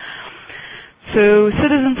science. So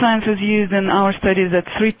citizen science is used in our studies at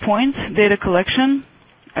 3 points: data collection,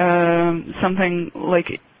 something like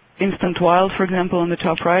Instant Wild, for example, on the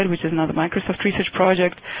top right, which is another Microsoft research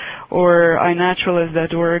project, or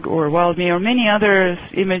iNaturalist.org, or WildMe, or many other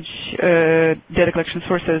image data collection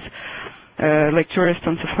sources like tourists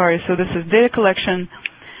on safari. So this is data collection.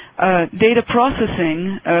 Data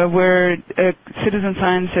processing, where citizen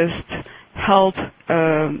scientists help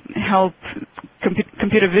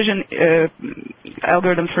computer vision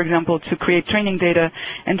algorithms, for example, to create training data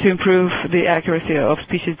and to improve the accuracy of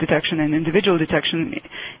species detection and individual detection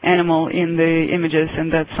animal in the images.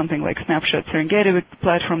 And that's something like Snapshot Serengeti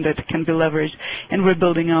platform that can be leveraged. And we're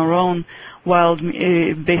building our own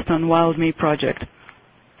based on WildMe project.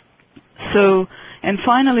 So, and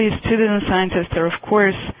finally, citizen scientists are, of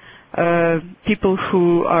course, people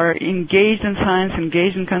who are engaged in science,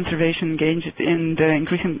 engaged in conservation, engaged in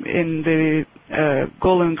the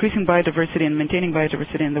goal of increasing biodiversity and maintaining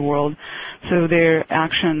biodiversity in the world. So their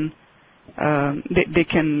action, they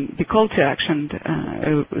can be called to action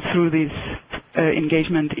through this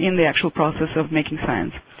engagement in the actual process of making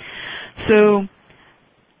science. So,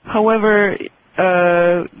 however,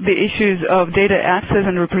 the issues of data access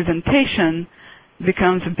and representation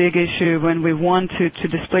becomes a big issue when we want to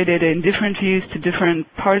display data in different views to different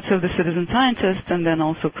parts of the citizen scientist, and then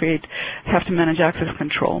also have to manage access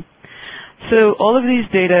control. So all of these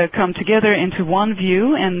data come together into one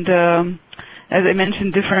view, and as I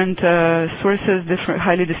mentioned, different sources, different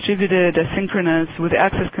highly distributed, asynchronous, with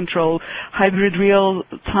access control, hybrid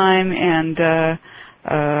real-time, and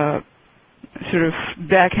sort of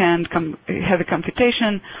back-end heavy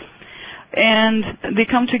computation. And they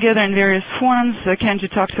come together in various forms. Kenji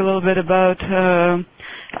talked a little bit about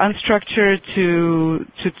unstructured to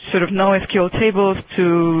sort of NoSQL tables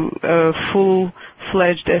to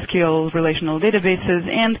full-fledged SQL relational databases.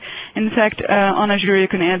 And in fact, on Azure, you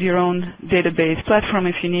can add your own database platform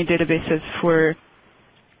if you need databases for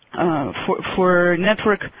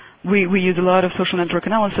network. We use a lot of social network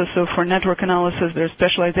analysis, so for network analysis, there are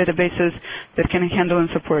specialized databases that can handle and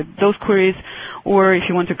support those queries, or if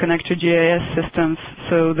you want to connect to GIS systems,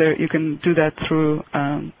 so there you can do that through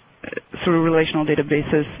relational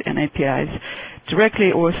databases and APIs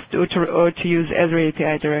directly, or to use Azure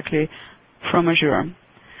API directly from Azure.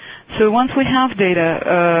 So once we have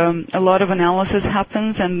data, a lot of analysis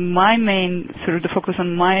happens, and my main, sort of the focus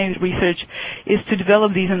on my research is to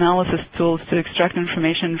develop these analysis tools to extract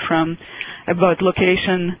information from about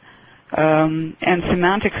location and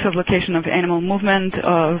semantics of location, of animal movement,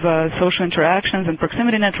 of social interactions and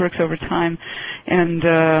proximity networks over time, and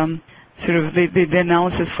sort of the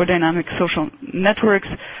analysis for dynamic social networks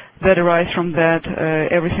that arise from that,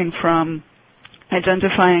 everything from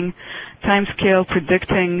identifying timescale,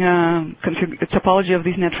 predicting topology of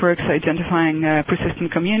these networks, identifying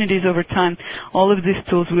persistent communities over time. All of these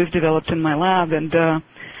tools we've developed in my lab, and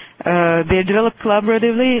they're developed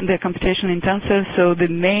collaboratively. They're computation intensive, so the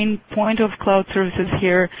main point of cloud services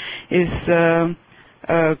here is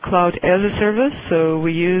cloud as a service. So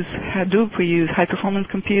we use Hadoop, we use high-performance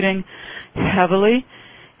computing heavily,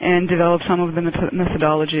 and develop some of the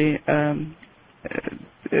methodology,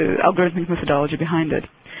 algorithmic methodology behind it.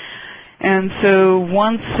 And so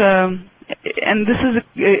once, and this is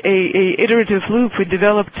a iterative loop. We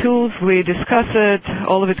develop tools, we discuss it,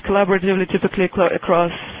 all of it collaboratively, typically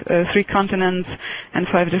across 3 continents and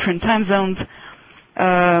 5 different time zones.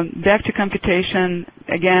 Back to computation,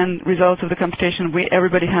 again, results of the computation,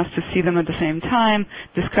 everybody has to see them at the same time,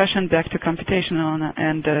 discussion, back to computation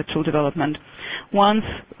and tool development. Once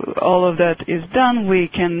all of that is done, we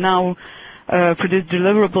can now produce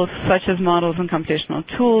deliverables such as models and computational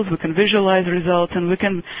tools. We can visualize results, and we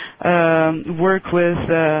can work with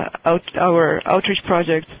our outreach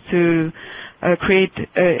projects to create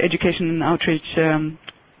education and outreach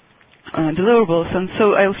deliverables. And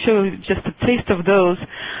so I'll show you just a taste of those.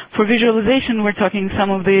 For visualization, we're talking some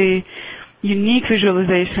of the unique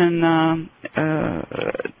visualization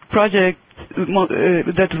projects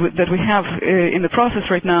that we have in the process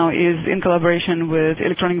right now is in collaboration with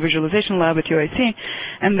Electronic Visualization Lab at UIC,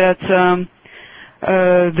 and that's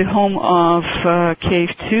the home of Cave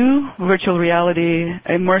 2, virtual reality,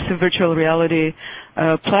 immersive virtual reality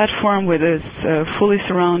platform with this fully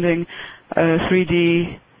surrounding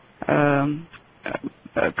 3D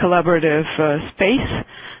collaborative space.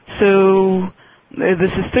 So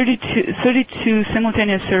this is 32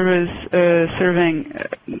 simultaneous servers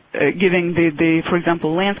giving for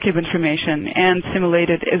example, landscape information and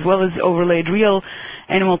simulated as well as overlaid real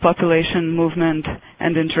animal population movement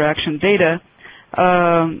and interaction data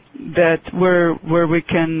where we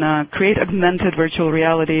can create augmented virtual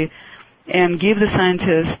reality and give the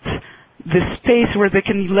scientists the space where they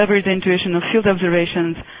can leverage the intuition of field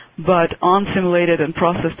observations, but on-simulated and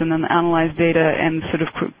processed and then analyzed data and sort of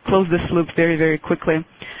close this loop very, very quickly.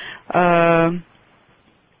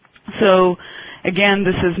 So again,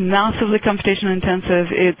 this is massively computation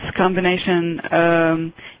intensive. It's combination,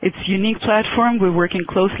 it's unique platform. We're working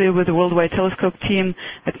closely with the Worldwide Telescope team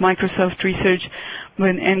at Microsoft Research.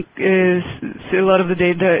 And a lot of the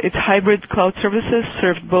data, it's hybrid cloud services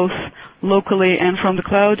served both locally and from the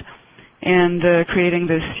cloud, and creating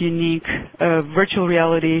this unique virtual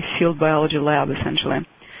reality field biology lab, essentially.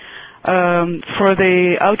 For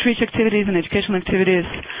the outreach activities and educational activities,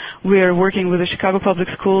 we are working with the Chicago Public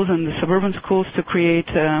Schools and the suburban schools to create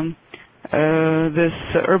this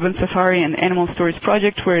urban safari and animal stories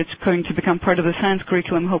project, where it's going to become part of the science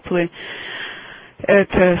curriculum, hopefully, at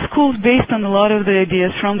schools based on a lot of the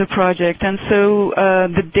ideas from the project. And so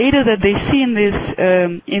the data that they see in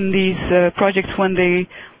these projects when they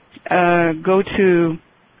go to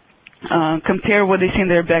compare what they see in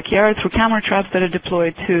their backyard through camera traps that are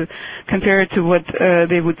deployed to compare it to what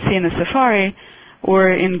they would see in a safari or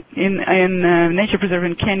in nature preserve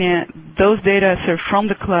in Kenya. Those data are from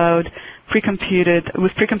the cloud,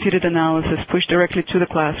 with pre-computed analysis pushed directly to the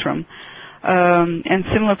classroom. And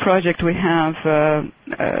similar project we have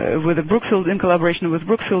with the Brookfield, in collaboration with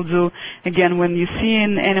Brookfield Zoo. Again, when you see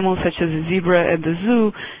an animal such as a zebra at the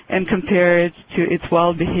zoo and compare it to its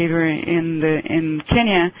wild behavior in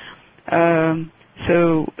Kenya,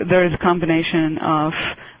 so there is a combination of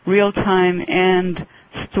real-time and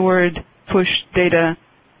stored push data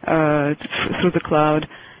through the cloud,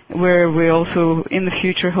 where we're also in the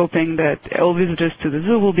future hoping that all visitors to the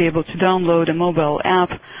zoo will be able to download a mobile app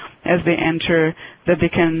as they enter, that they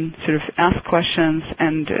can sort of ask questions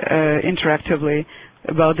and interactively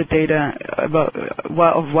about the data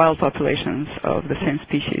of wild populations of the same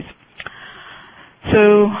species.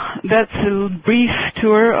 So that's a brief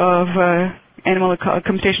tour of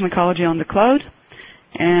computational ecology on the cloud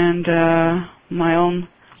and my own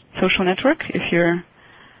social network. If you're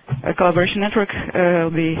a collaboration network,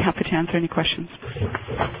 I'll be happy to answer any questions.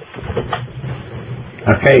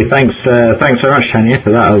 Okay, thanks very much, Tanya,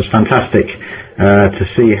 for that. It was fantastic to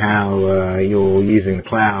see how you're using the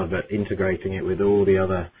cloud, but integrating it with all the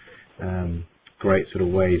other great sort of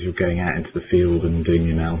ways of going out into the field and doing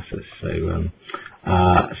the analysis.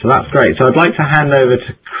 So that's great. So I'd like to hand over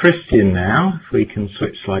to Christian now, if we can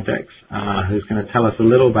switch slide decks, who's going to tell us a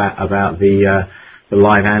little bit about the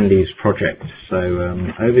Live Andes project. So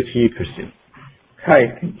over to you, Christian.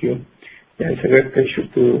 Hi, thank you. Yeah, it's a great pleasure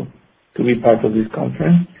to be part of this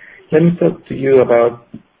conference. Let me talk to you about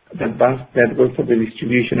the advanced network for the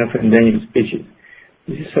distribution of endangered species.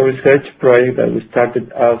 This is a research project that we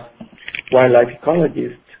started as wildlife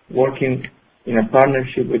ecologists working in a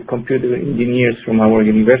partnership with computer engineers from our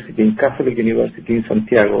university, Catholic University in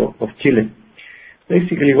Santiago of Chile.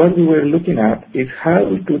 Basically, what we were looking at is how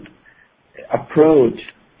we could approach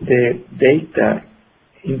the data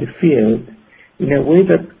in the field in a way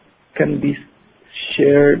that can be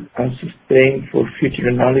shared and sustained for future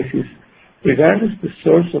analysis, regardless the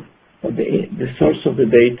source of the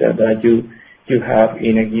data that you have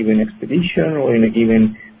in a given expedition or in a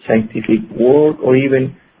given scientific work or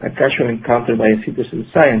even a casual encounter by a citizen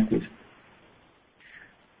scientist.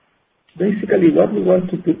 Basically, what we want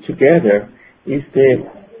to put together is the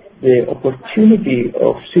opportunity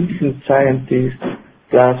of citizen scientists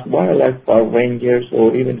plus wildlife park rangers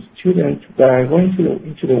or even students that are going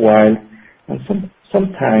into the wild, and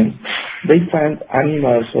sometimes they find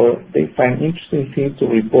animals or they find interesting things to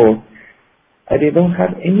report, and they don't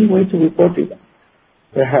have any way to report it.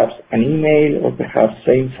 Perhaps an email or perhaps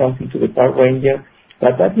saying something to the park ranger,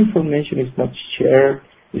 but that information is not shared,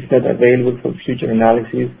 it's not available for future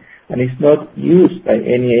analysis, and it's not used by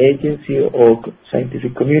any agency or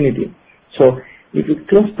scientific community. So if we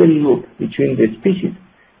close the loop between the species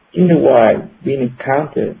in the wild being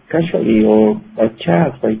encountered casually or by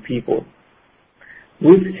chance by people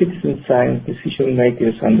with citizen science decision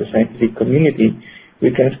makers and the scientific community,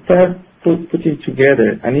 we can start putting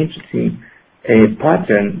together an interesting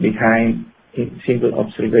pattern behind single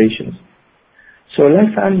observations. So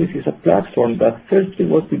Live Andes is a platform that firstly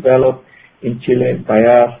was developed in Chile by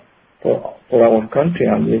us for our country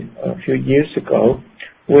only a few years ago,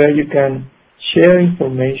 where you can share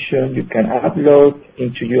information, you can upload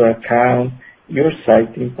into your account your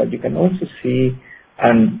sightings, but you can also see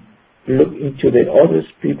and look into the other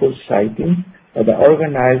people's sightings that are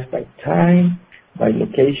organized by time, by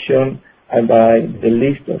location, and by the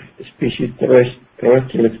list of species,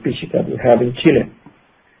 terrestrial species that we have in Chile.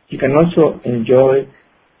 You can also enjoy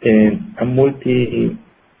a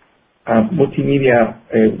multimedia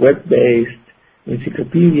web-based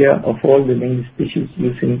encyclopedia of all the main species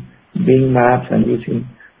using Bing Maps and using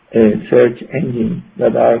search engines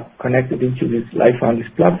that are connected into this Live Andes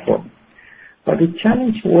platform. But the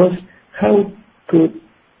challenge was how could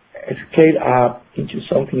scale up into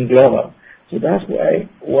something global. So that's why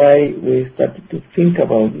we started to think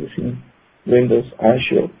about using Windows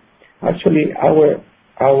Azure. Actually, our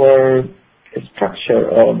structure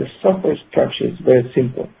or the software structure is very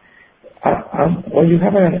simple. When you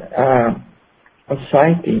have a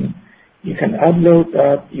sighting, you can upload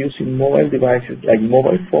that using mobile devices like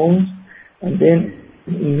mobile phones, and then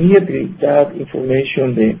immediately that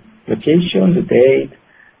information, the location, the date,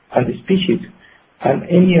 and the species, and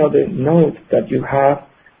any other note that you have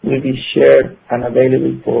will be shared and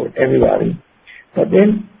available for everybody. But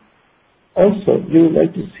then also you would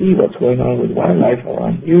like to see what's going on with wildlife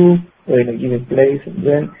around you or in a given place, and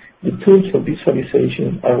then the tools for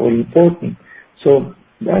visualization are very important. So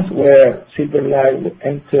that's where Silverlight will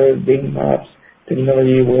enter, Bing Maps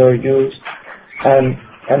technology were used, and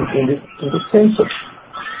in the sense of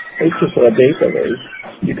also for a database,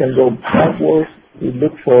 you can go backwards, you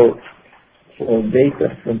look for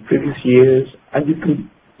data from previous years, and you could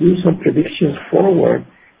do some predictions forward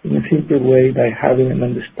in a simple way by having an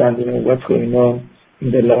understanding of what's going on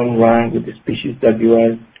in the long run with the species that you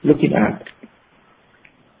are looking at.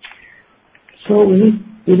 So we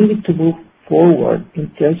need to move forward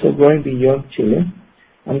in terms of going beyond Chile,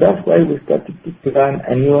 and that's why we started to plan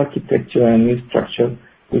a new architecture and a new structure,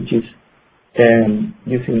 which is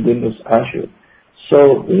using Windows Azure.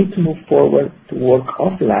 So we need to move forward to work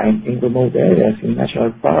offline in remote areas, in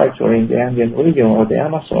national parks or in the Andean region or the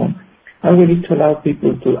Amazon, and we need to allow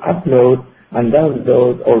people to upload and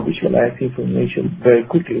download or visualize information very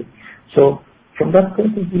quickly. So from that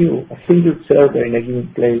point of view, a single server in a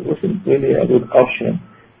given place wasn't really a good option.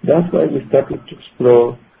 That's why we started to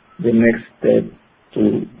explore the next step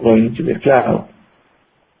to going into the cloud.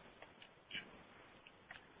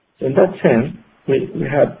 So in that sense, we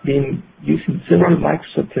have been using several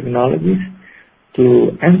Microsoft technologies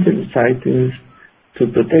to enter the sites, to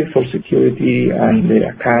protect for security and the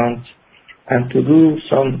accounts, and to do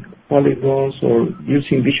some polygons or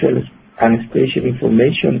using visual and spatial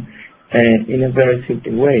information in a very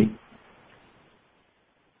simple way.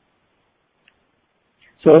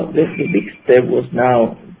 So the big step was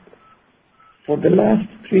now, for the last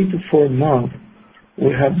 3 to 4 months,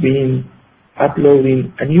 we have been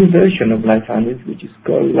uploading a new version of LifeAndis, which is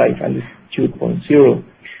called LifeAndis 2.0,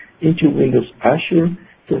 into Windows Azure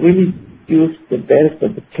to really use the best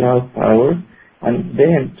of the cloud power, and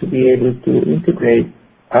then to be able to integrate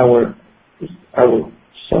our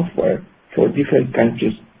software for different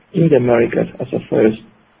countries in the Americas as a first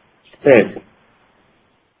step.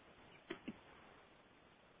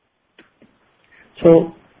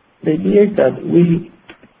 So the idea is that we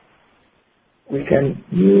can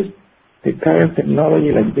use the current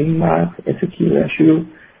technology like Bing Mac, SQL Azure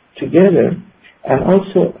together, and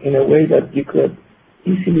also in a way that you could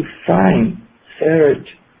easily find, search,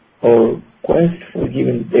 or quest for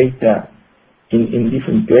given data in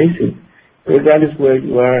different places, regardless where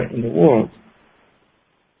you are in the world.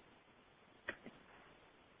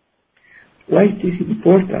 Why is this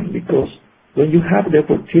important? Because when you have the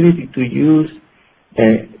opportunity to use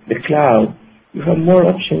the cloud, you have more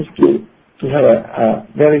options to have a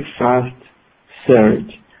very fast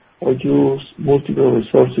search, or use multiple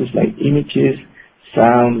resources like images,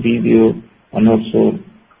 sound, video, and also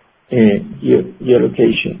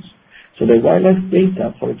geolocations. So the wildlife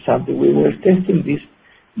data, for example, we were testing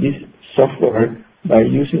this software by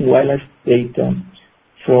using wildlife data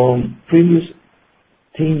from previous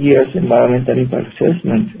 10 years environmental impact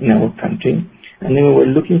assessments in our country, and then we were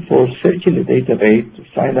looking for searching the database to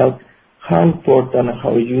find out how important and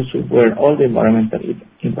how useful were all the environmental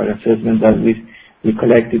impact assessments that we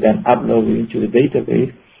collected and uploaded into the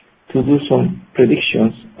database to do some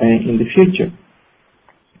predictions in the future.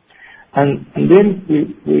 And then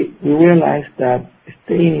we realized that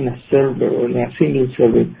staying in a server or in a single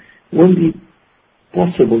server won't be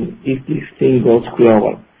possible if this thing goes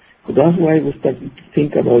global. So that's why we started to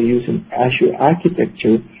think about using Azure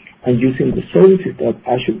architecture and using the services that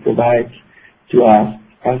Azure provides to us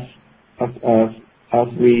as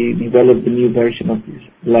we develop the new version of this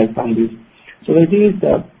LifeAndis. So the idea is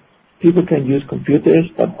that people can use computers,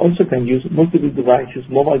 but also can use multiple devices,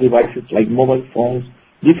 mobile devices like mobile phones,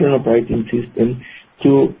 different operating systems,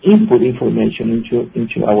 to input information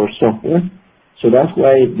into our software. So that's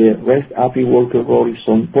why the REST API worker role is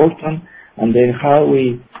so important, and then how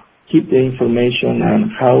we keep the information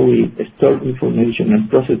and how we store information and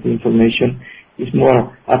process the information is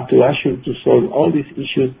more up to Azure to solve all these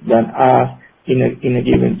issues that are in a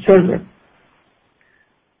given server.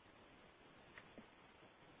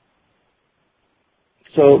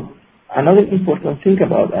 So another important thing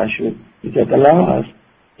about Azure is that allow us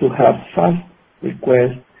to have fast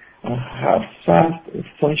requests and have fast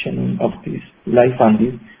functioning of this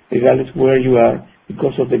LifeAndis regardless where you are,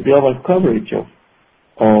 because of the global coverage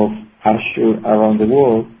of Azure around the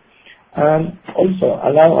world, and also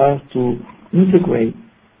allow us to integrate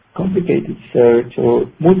complicated search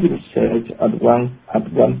or multiple search at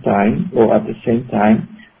one time or at the same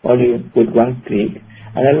time, only with one click,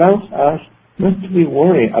 and allows us not to be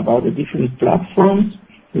worried about the different platforms,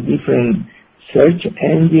 the different search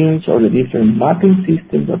engines, or the different mapping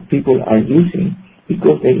systems that people are using,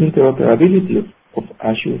 because the interoperability of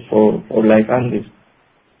Azure for LifeAndis.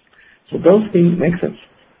 So those things make us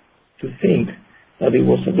to think that it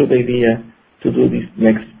was a good idea to do this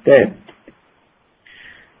next step.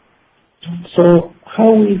 So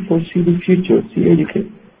how we foresee the future? Here you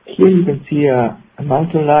can see a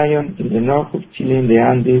mountain lion in the north of Chile in the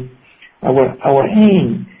Andes. Our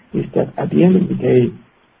aim is that at the end of the day,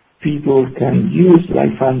 people can use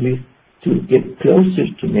LifeAndis to get closer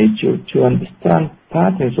to nature, to understand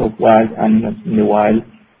patterns of wild animals in the wild,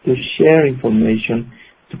 to share information,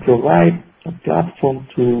 to provide a platform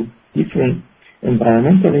to different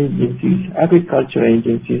environmental agencies, agriculture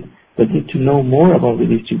agencies that need to know more about the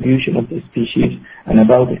distribution of the species and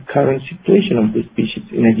about the current situation of the species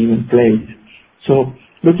in a given place. So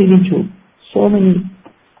looking into so many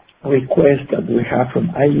requests that we have from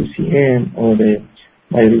IUCN or the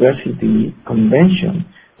Biodiversity Convention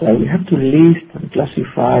that we have to list and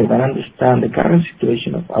classify and understand the current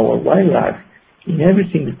situation of our wildlife in every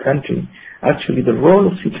single country. Actually, the role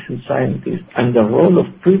of citizen scientists and the role of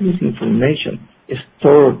previous information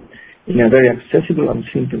stored in a very accessible and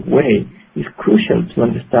simple way is crucial to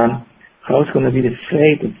understand how it's going to be the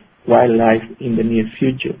fate of wildlife in the near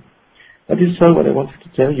future. That is all what I wanted to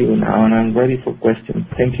tell you now, and I'm ready for questions.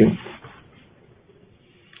 Thank you.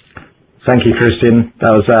 Thank you, Christian.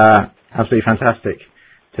 That was absolutely fantastic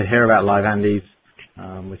to hear about Live Andes,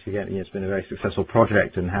 which again has been a very successful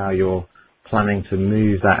project, and how you're planning to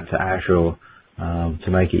move that to Azure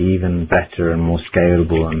to make it even better and more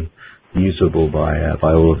scalable and usable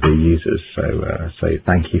by all of the users. So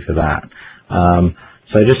thank you for that.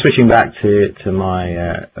 So just switching back to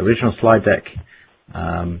my original slide deck,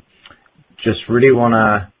 just really want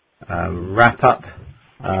to wrap up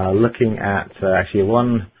looking at actually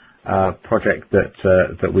one project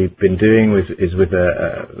that we've been doing is with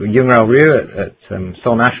Young-Rail Ryu at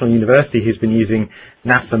Seoul National University, who's been using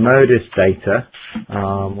NASA MODIS data,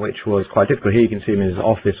 which was quite difficult. Here you can see him in his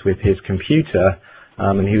office with his computer,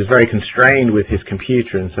 and he was very constrained with his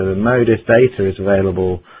computer, and so the MODIS data is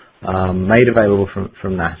available, made available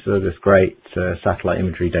from NASA, this great satellite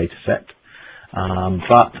imagery data set.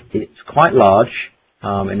 But it's quite large,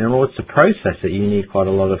 and in order to process it, you need quite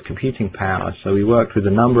a lot of computing power. So we worked with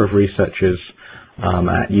a number of researchers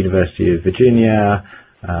at University of Virginia,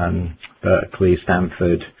 Berkeley,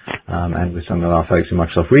 Stanford, and with some of our folks in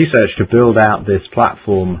Microsoft Research to build out this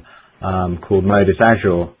platform called Modis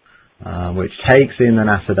Azure, which takes in the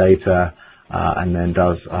NASA data and then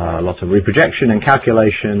does lots of reprojection and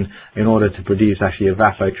calculation in order to produce actually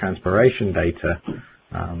evapotranspiration data,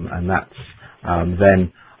 and that's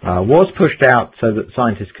then was pushed out so that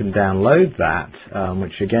scientists can download that,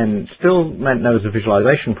 which again still meant there was a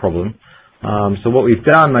visualization problem. So what we've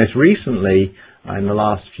done most recently in the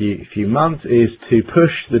last few months is to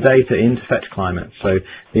push the data into Fetch Climate. So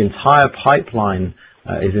the entire pipeline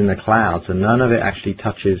is in the cloud, so none of it actually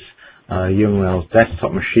touches Young-Rail's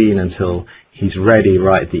desktop machine until he's ready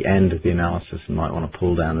right at the end of the analysis and might want to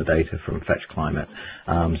pull down the data from Fetch Climate.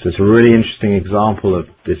 So it's a really interesting example of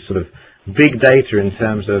this sort of big data in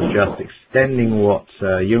terms of just extending what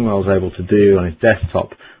Young-Rail's able to do on his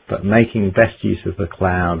desktop, but making best use of the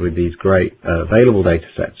cloud with these great available data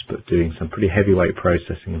sets, but doing some pretty heavyweight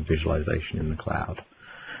processing and visualization in the cloud.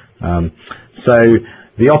 So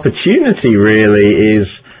the opportunity really is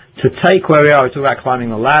to take where we are, we talk about climbing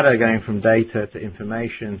the ladder, going from data to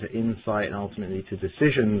information to insight and ultimately to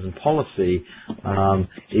decisions and policy,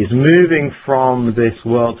 is moving from this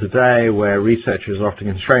world today where researchers are often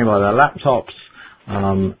constrained by their laptops.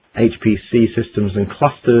 HPC systems and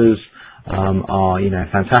clusters are,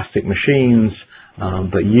 fantastic machines,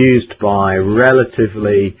 but used by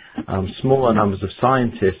relatively smaller numbers of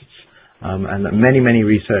scientists, and that many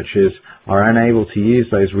researchers are unable to use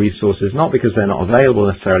those resources, not because they're not available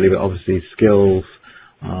necessarily, but obviously skills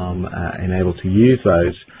enabled to use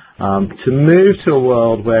those. To move to a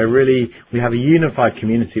world where really we have a unified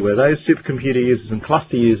community where those supercomputer users and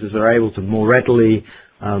cluster users are able to more readily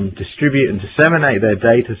distribute and disseminate their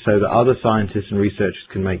data so that other scientists and researchers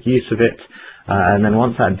can make use of it. And then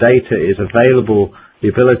once that data is available, the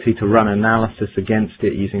ability to run analysis against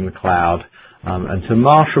it using the cloud, and to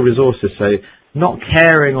marshal resources, so not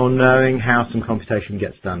caring or knowing how some computation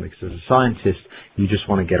gets done, because as a scientist you just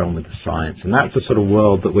want to get on with the science. And that's the sort of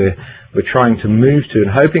world that we're trying to move to and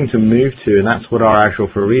hoping to move to, and that's what our Azure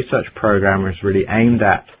for Research program is really aimed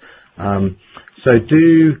at. So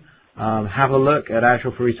do have a look at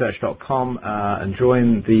azureforresearch.com and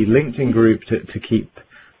join the LinkedIn group to keep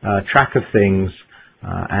track of things,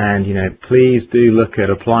 and please do look at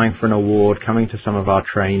applying for an award, coming to some of our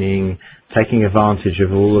training, taking advantage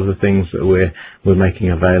of all of the things that we're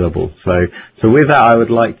making available. So with that, I would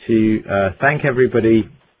like to thank everybody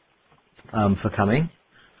for coming,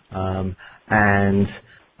 and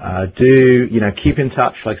do keep in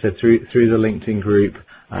touch, like I said, through the LinkedIn group.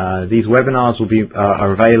 These webinars will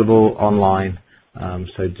are available online,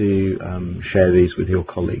 so do share these with your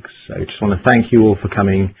colleagues. So I just want to thank you all for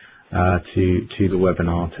coming to the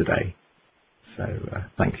webinar today. So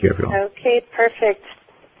thank you, everyone. Okay, perfect.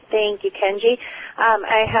 Thank you, Kenji.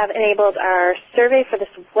 I have enabled our survey for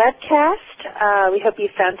this webcast. We hope you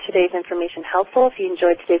found today's information helpful. If you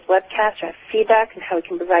enjoyed today's webcast or have feedback on how we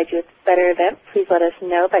can provide you with a better event, please let us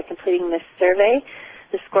know by completing this survey.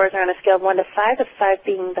 The scores are on a scale of 1 to 5, with 5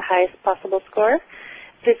 being the highest possible score.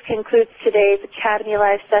 This concludes today's Academy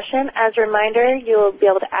Live session. As a reminder, you will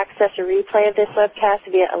be able to access a replay of this webcast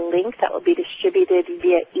via a link that will be distributed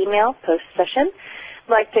via email post-session.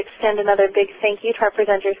 like to extend another big thank you to our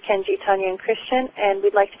presenters, Kenji, Tanya, and Christian, and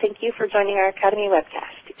we'd like to thank you for joining our Academy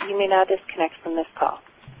webcast. You may now disconnect from this call.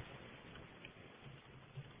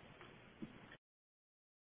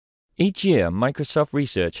 Each year, Microsoft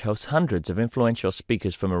Research hosts hundreds of influential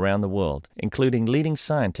speakers from around the world, including leading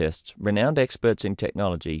scientists, renowned experts in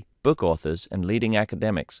technology, book authors, and leading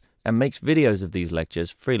academics, and makes videos of these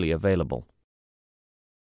lectures freely available.